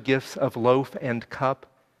these your gifts of loaf and cup,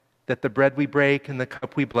 that the bread we break and the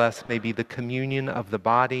cup we bless may be the communion of the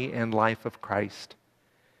body and life of Christ.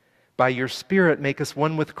 By your Spirit, make us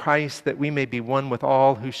one with Christ, that we may be one with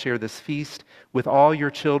all who share this feast, with all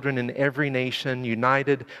your children in every nation,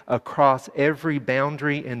 united across every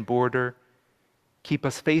boundary and border. Keep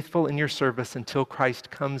us faithful in your service until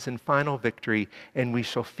Christ comes in final victory, and we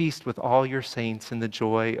shall feast with all your saints in the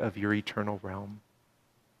joy of your eternal realm.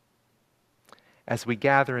 As we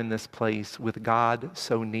gather in this place with God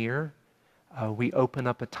so near, we open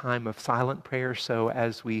up a time of silent prayer. So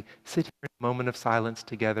as we sit here in a moment of silence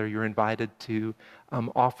together, you're invited to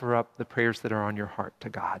offer up the prayers that are on your heart to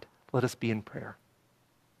God. Let us be in prayer.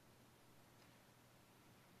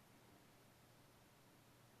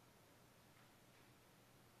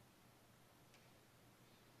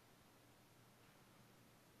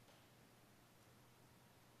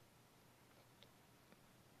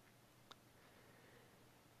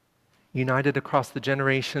 United across the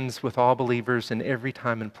generations with all believers in every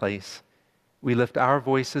time and place, we lift our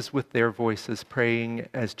voices with their voices, praying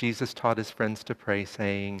as Jesus taught his friends to pray,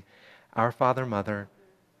 saying, Our Father, Mother,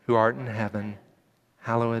 who art in heaven,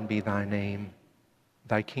 hallowed be thy name.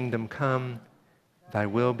 Thy kingdom come, thy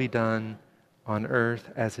will be done, on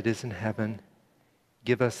earth as it is in heaven.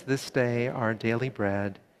 Give us this day our daily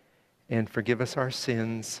bread, and forgive us our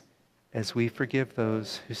sins as we forgive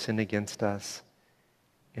those who sin against us.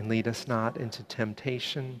 And lead us not into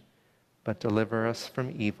temptation, but deliver us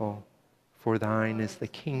from evil. For thine is the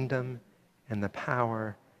kingdom and the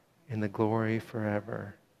power and the glory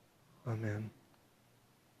forever. Amen.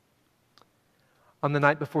 On the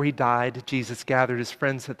night before he died, Jesus gathered his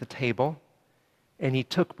friends at the table, and he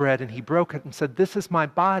took bread and he broke it and said, "This is my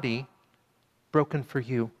body broken for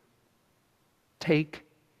you. Take,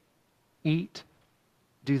 eat,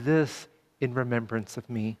 do this in remembrance of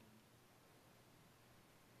me."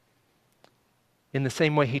 In the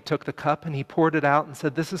same way, he took the cup and he poured it out and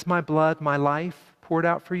said, "This is my blood, my life, poured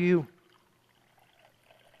out for you.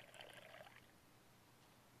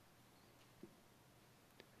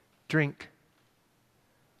 Drink,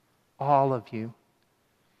 all of you.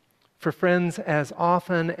 For friends, as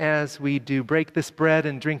often as we do break this bread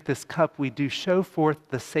and drink this cup, we do show forth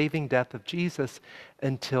the saving death of Jesus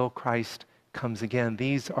until Christ comes again.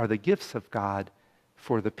 These are the gifts of God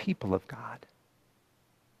for the people of God."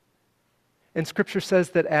 And Scripture says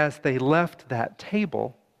that as they left that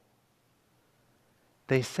table,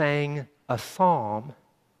 they sang a psalm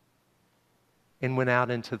and went out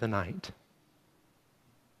into the night.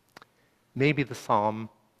 Maybe the psalm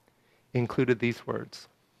included these words: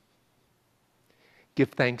 "Give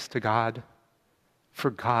thanks to God, for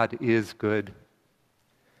God is good.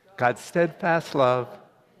 God's steadfast love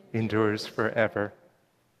endures forever."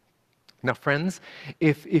 Now, friends,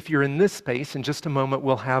 if you're in this space, in just a moment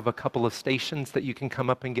we'll have a couple of stations that you can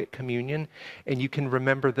come up and get communion, and you can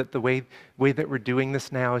remember that the way that we're doing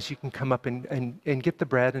this now is you can come up and get the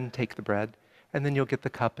bread and take the bread, and then you'll get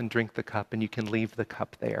the cup and drink the cup, and you can leave the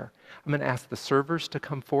cup there. I'm going to ask the servers to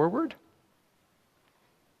come forward.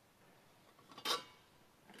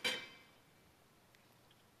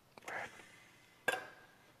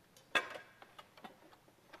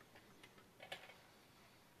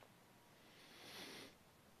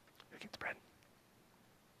 Who gets bread?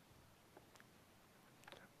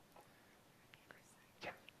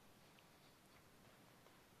 Yeah.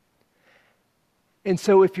 And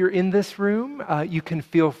so if you're in this room, you can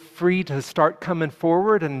feel free to start coming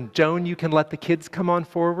forward. And Joan, you can let the kids come on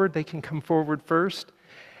forward. They can come forward first.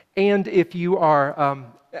 And if you are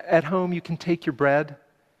at home, you can take your bread.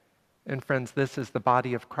 And friends, this is the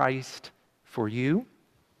body of Christ for you.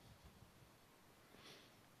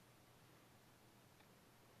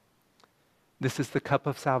 This is the cup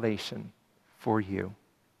of salvation for you.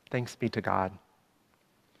 Thanks be to God.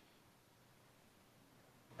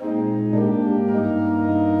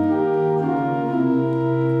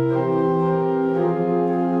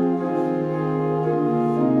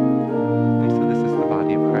 Lisa, this is the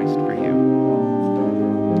body of Christ for you.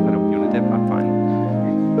 I don't, you want to dip? I'm fine.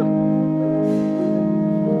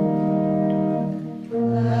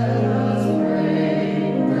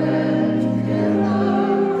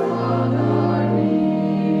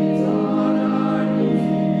 On our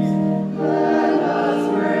knees,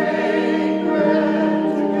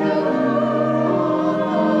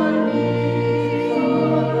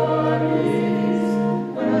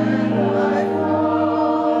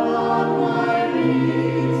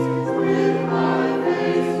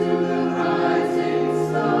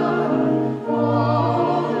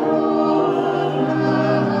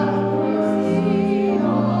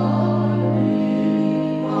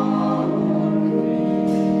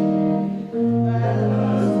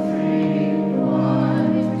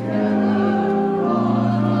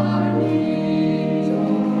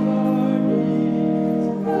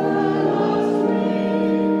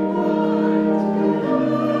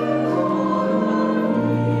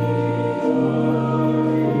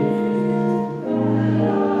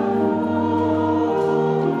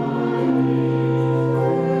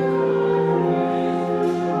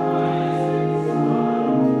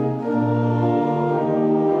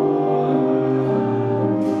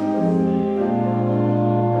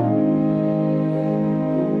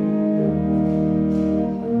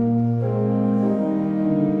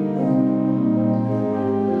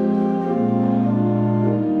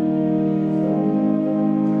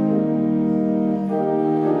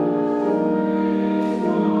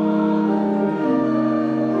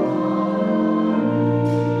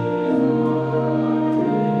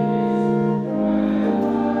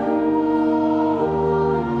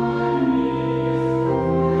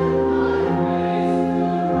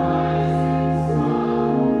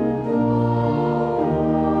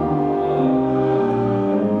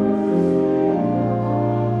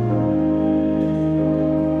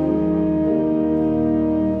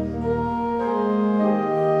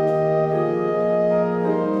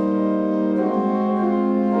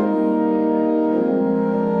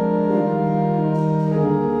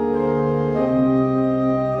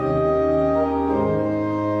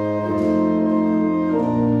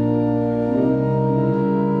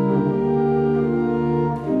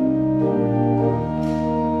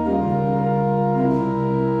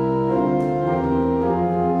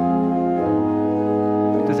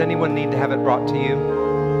 anyone need to have it brought to you?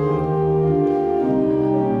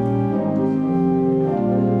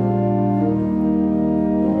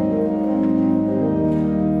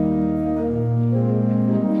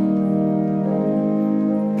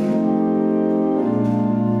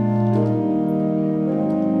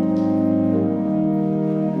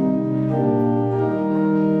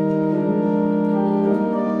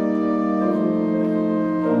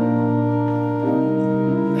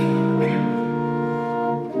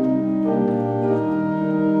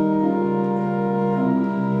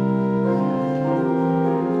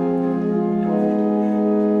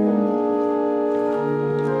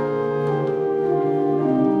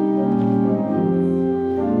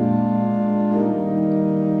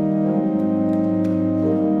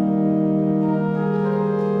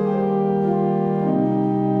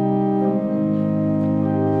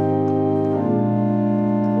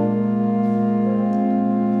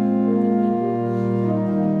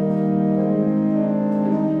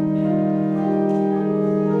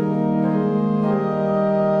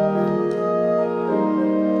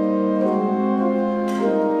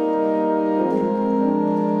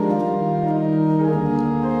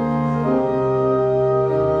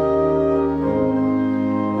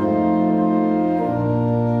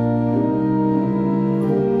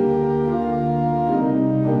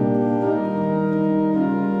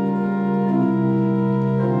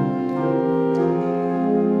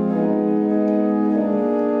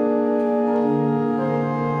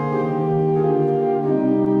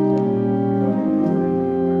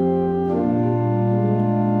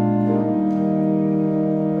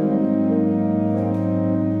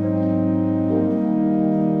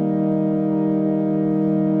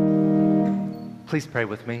 Please pray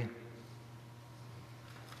with me.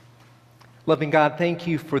 Loving God, thank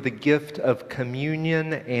you for the gift of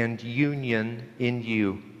communion and union in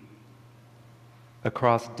you.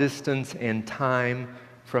 Across distance and time,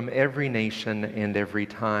 from every nation and every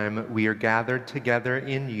time, we are gathered together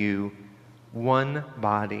in you, one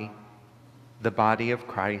body, the body of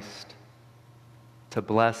Christ, to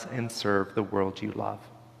bless and serve the world you love.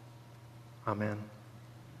 Amen.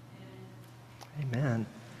 Amen.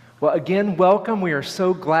 Well, again, welcome. We are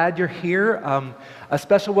so glad you're here. A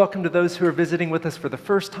special welcome to those who are visiting with us for the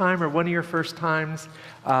first time or one of your first times.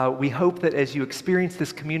 We hope that as you experience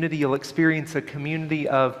this community, you'll experience a community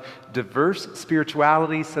of diverse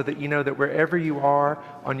spirituality so that you know that wherever you are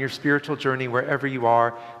on your spiritual journey, wherever you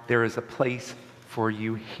are, there is a place for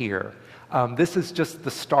you here. This is just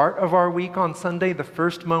the start of our week on Sunday, the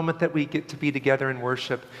first moment that we get to be together in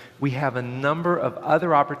worship. We have a number of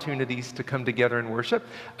other opportunities to come together in worship.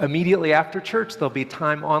 Immediately after church, there'll be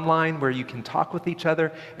time online where you can talk with each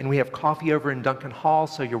other, and we have coffee over in Duncan Hall,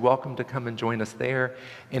 so you're welcome to come and join us there.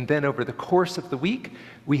 And then over the course of the week,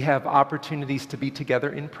 we have opportunities to be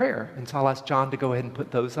together in prayer. And so I'll ask John to go ahead and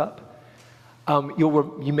put those up.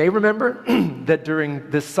 You may remember that during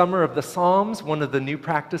this summer of the Psalms, one of the new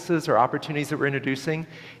practices or opportunities that we're introducing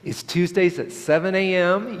is Tuesdays at 7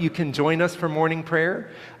 a.m. You can join us for morning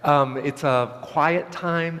prayer. It's a quiet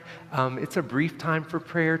time. It's a brief time for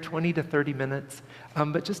prayer, 20 to 30 minutes,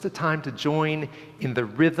 but just a time to join in the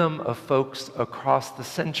rhythm of folks across the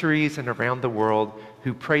centuries and around the world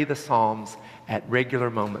who pray the Psalms at regular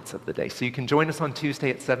moments of the day. So you can join us on Tuesday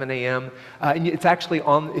at 7 a.m. And it's actually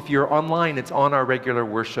on, if you're online, it's on our regular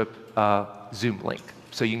worship Zoom link.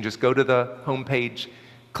 So you can just go to the homepage,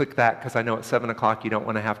 click that, because I know at 7 o'clock you don't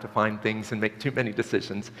want to have to find things and make too many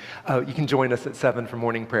decisions. You can join us at 7 for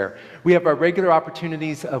morning prayer. We have our regular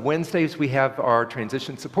opportunities. Wednesdays we have our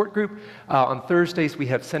transition support group. On Thursdays we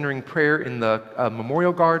have centering prayer in the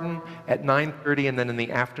Memorial Garden at 9:30, and then in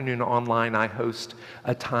the afternoon online I host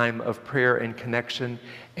a time of prayer and connection.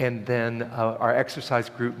 And then our exercise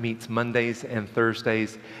group meets Mondays and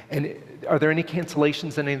Thursdays. And are there any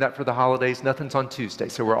cancellations in any of that for the holidays? Nothing's on Tuesday,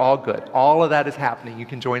 so we're all good. All of that is happening. You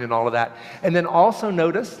can join in all of that. And then also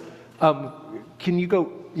notice, can you go,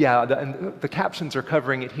 and the captions are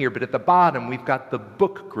covering it here, but at the bottom we've got the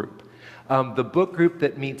book group. The book group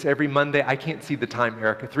that meets every Monday. I can't see the time,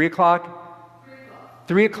 Erica. 3 o'clock?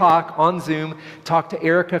 3 o'clock on Zoom. Talk to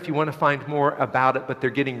Erica if you want to find more about it, but they're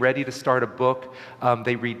getting ready to start a book.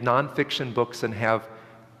 They read nonfiction books and have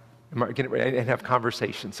and have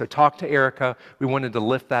conversations. So talk to Erica. We wanted to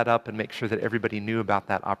lift that up and make sure that everybody knew about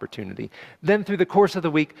that opportunity. Then through the course of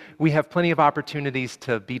the week, we have plenty of opportunities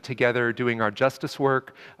to be together doing our justice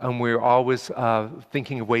work. We're always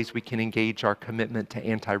thinking of ways we can engage our commitment to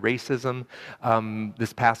anti-racism.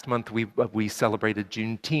 This past month, we celebrated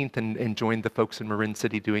Juneteenth and joined the folks in Marin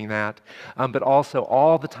City doing that. But also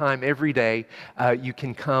all the time, every day, you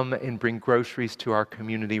can come and bring groceries to our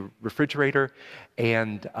community refrigerator,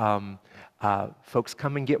 and folks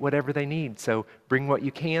come and get whatever they need. So bring what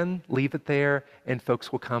you can, leave it there, and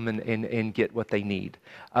folks will come and get what they need.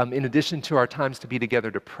 In addition to our times to be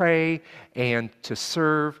together to pray and to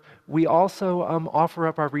serve, we also offer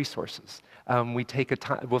up our resources. We'll take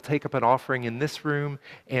up an offering in this room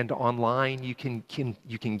and online. You can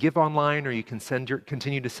give online, or you can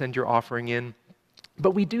continue to send your offering in.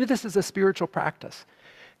 But we do this as a spiritual practice,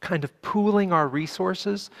 kind of pooling our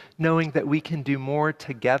resources, knowing that we can do more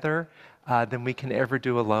together than we can ever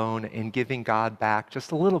do alone, and giving God back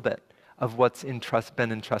just a little bit of what's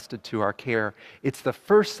been entrusted to our care. It's the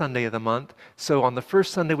first Sunday of the month, so on the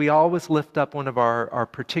first Sunday we always lift up one of our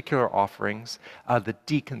particular offerings, the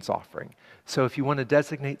deacon's offering. So if you want to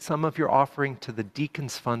designate some of your offering to the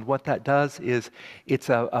Deacons Fund, what that does is it's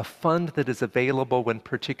a fund that is available when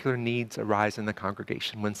particular needs arise in the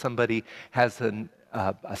congregation. When somebody has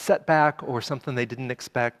a setback or something they didn't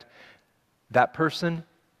expect, that person,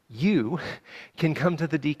 you, can come to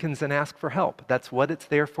the deacons and ask for help. That's what it's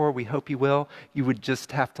there for. We hope you will. You would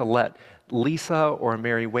just have to let Lisa or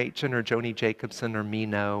Mary Waitchen or Joni Jacobson or me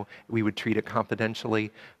know. We would treat it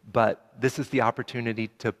confidentially, but this is the opportunity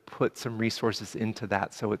to put some resources into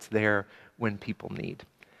that so it's there when people need.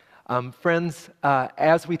 Friends,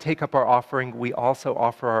 as we take up our offering, we also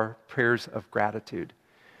offer our prayers of gratitude.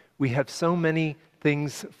 We have so many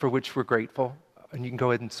things for which we're grateful. And you can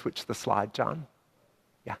go ahead and switch the slide, John.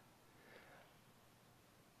 Yeah.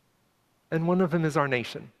 And one of them is our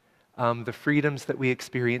nation. The freedoms that we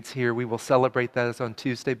experience here, we will celebrate that as on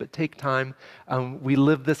Tuesday, but take time. We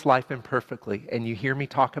live this life imperfectly, and you hear me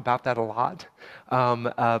talk about that a lot,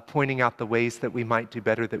 pointing out the ways that we might do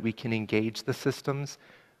better, that we can engage the systems,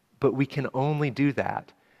 but we can only do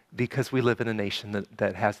that because we live in a nation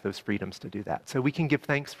that has those freedoms to do that. So we can give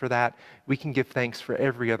thanks for that. We can give thanks for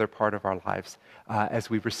every other part of our lives as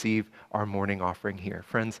we receive our morning offering here.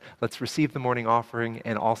 Friends, let's receive the morning offering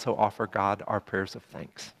and also offer God our prayers of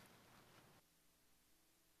thanks.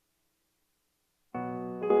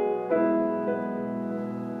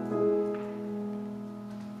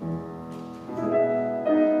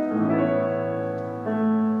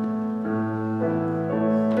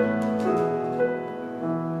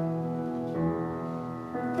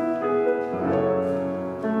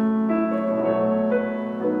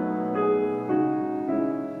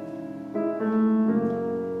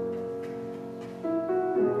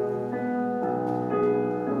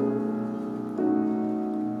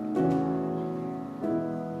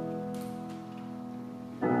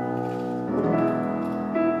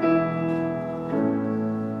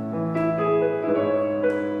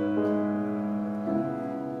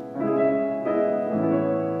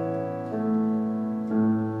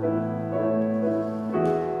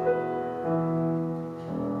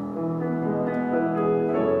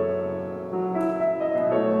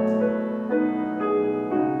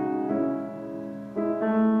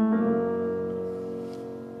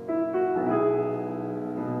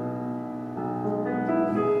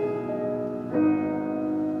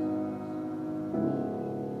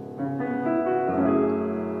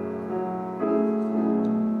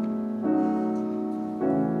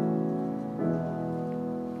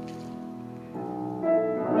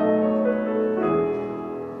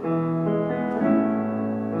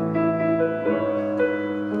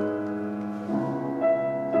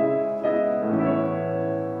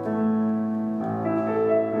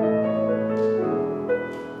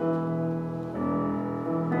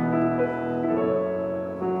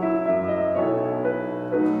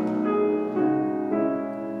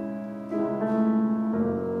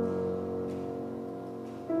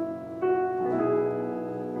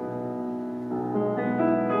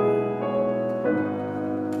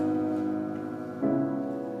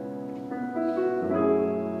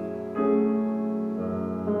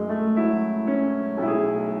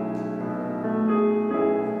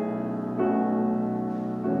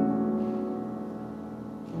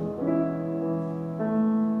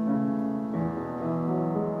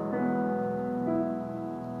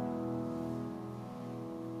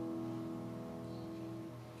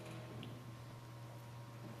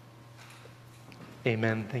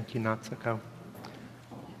 Amen. Thank you, Natsuko.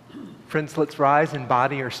 Friends, let's rise in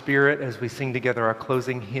body or spirit as we sing together our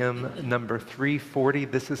closing hymn, number 340.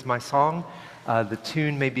 This is my song. The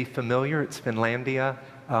tune may be familiar. It's Finlandia.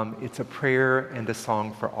 It's a prayer and a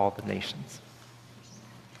song for all the nations.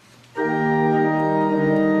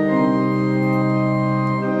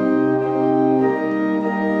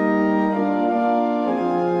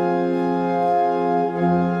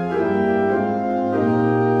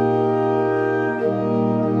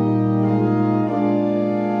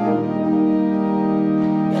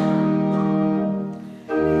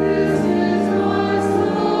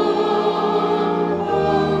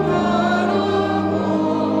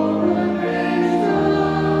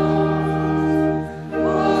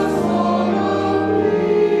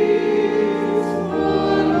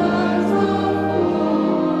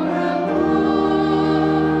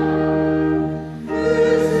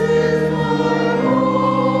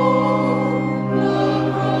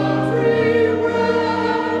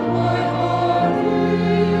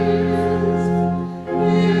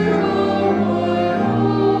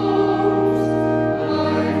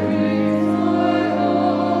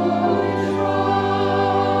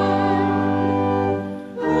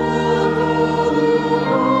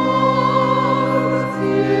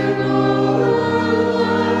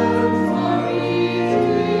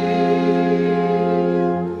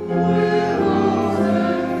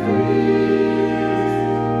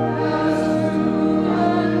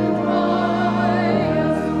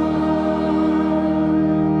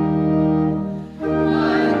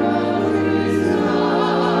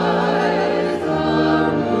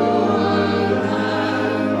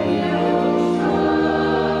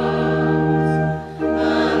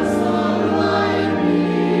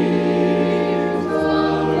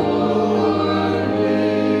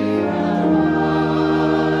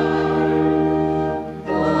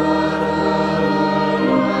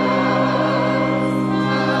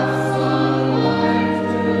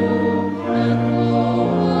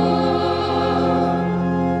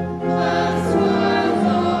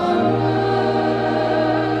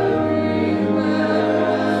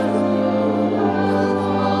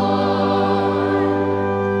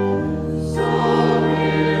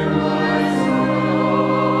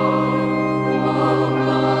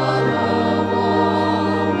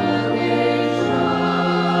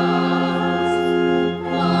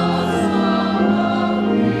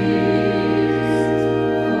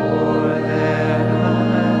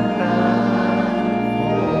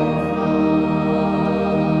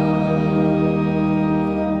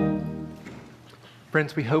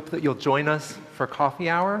 Friends, we hope that you'll join us for coffee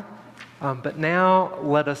hour. But now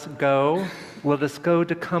let us go. Let us go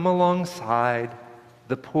to come alongside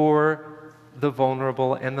the poor, the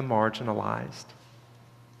vulnerable, and the marginalized.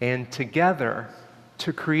 And together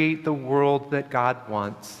to create the world that God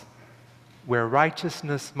wants, where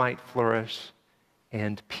righteousness might flourish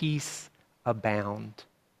and peace abound.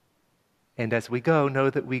 And as we go, know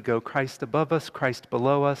that we go Christ above us, Christ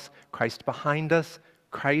below us, Christ behind us,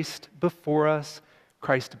 Christ before us,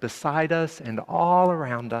 Christ beside us and all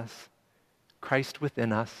around us, Christ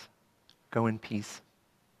within us. Go in peace.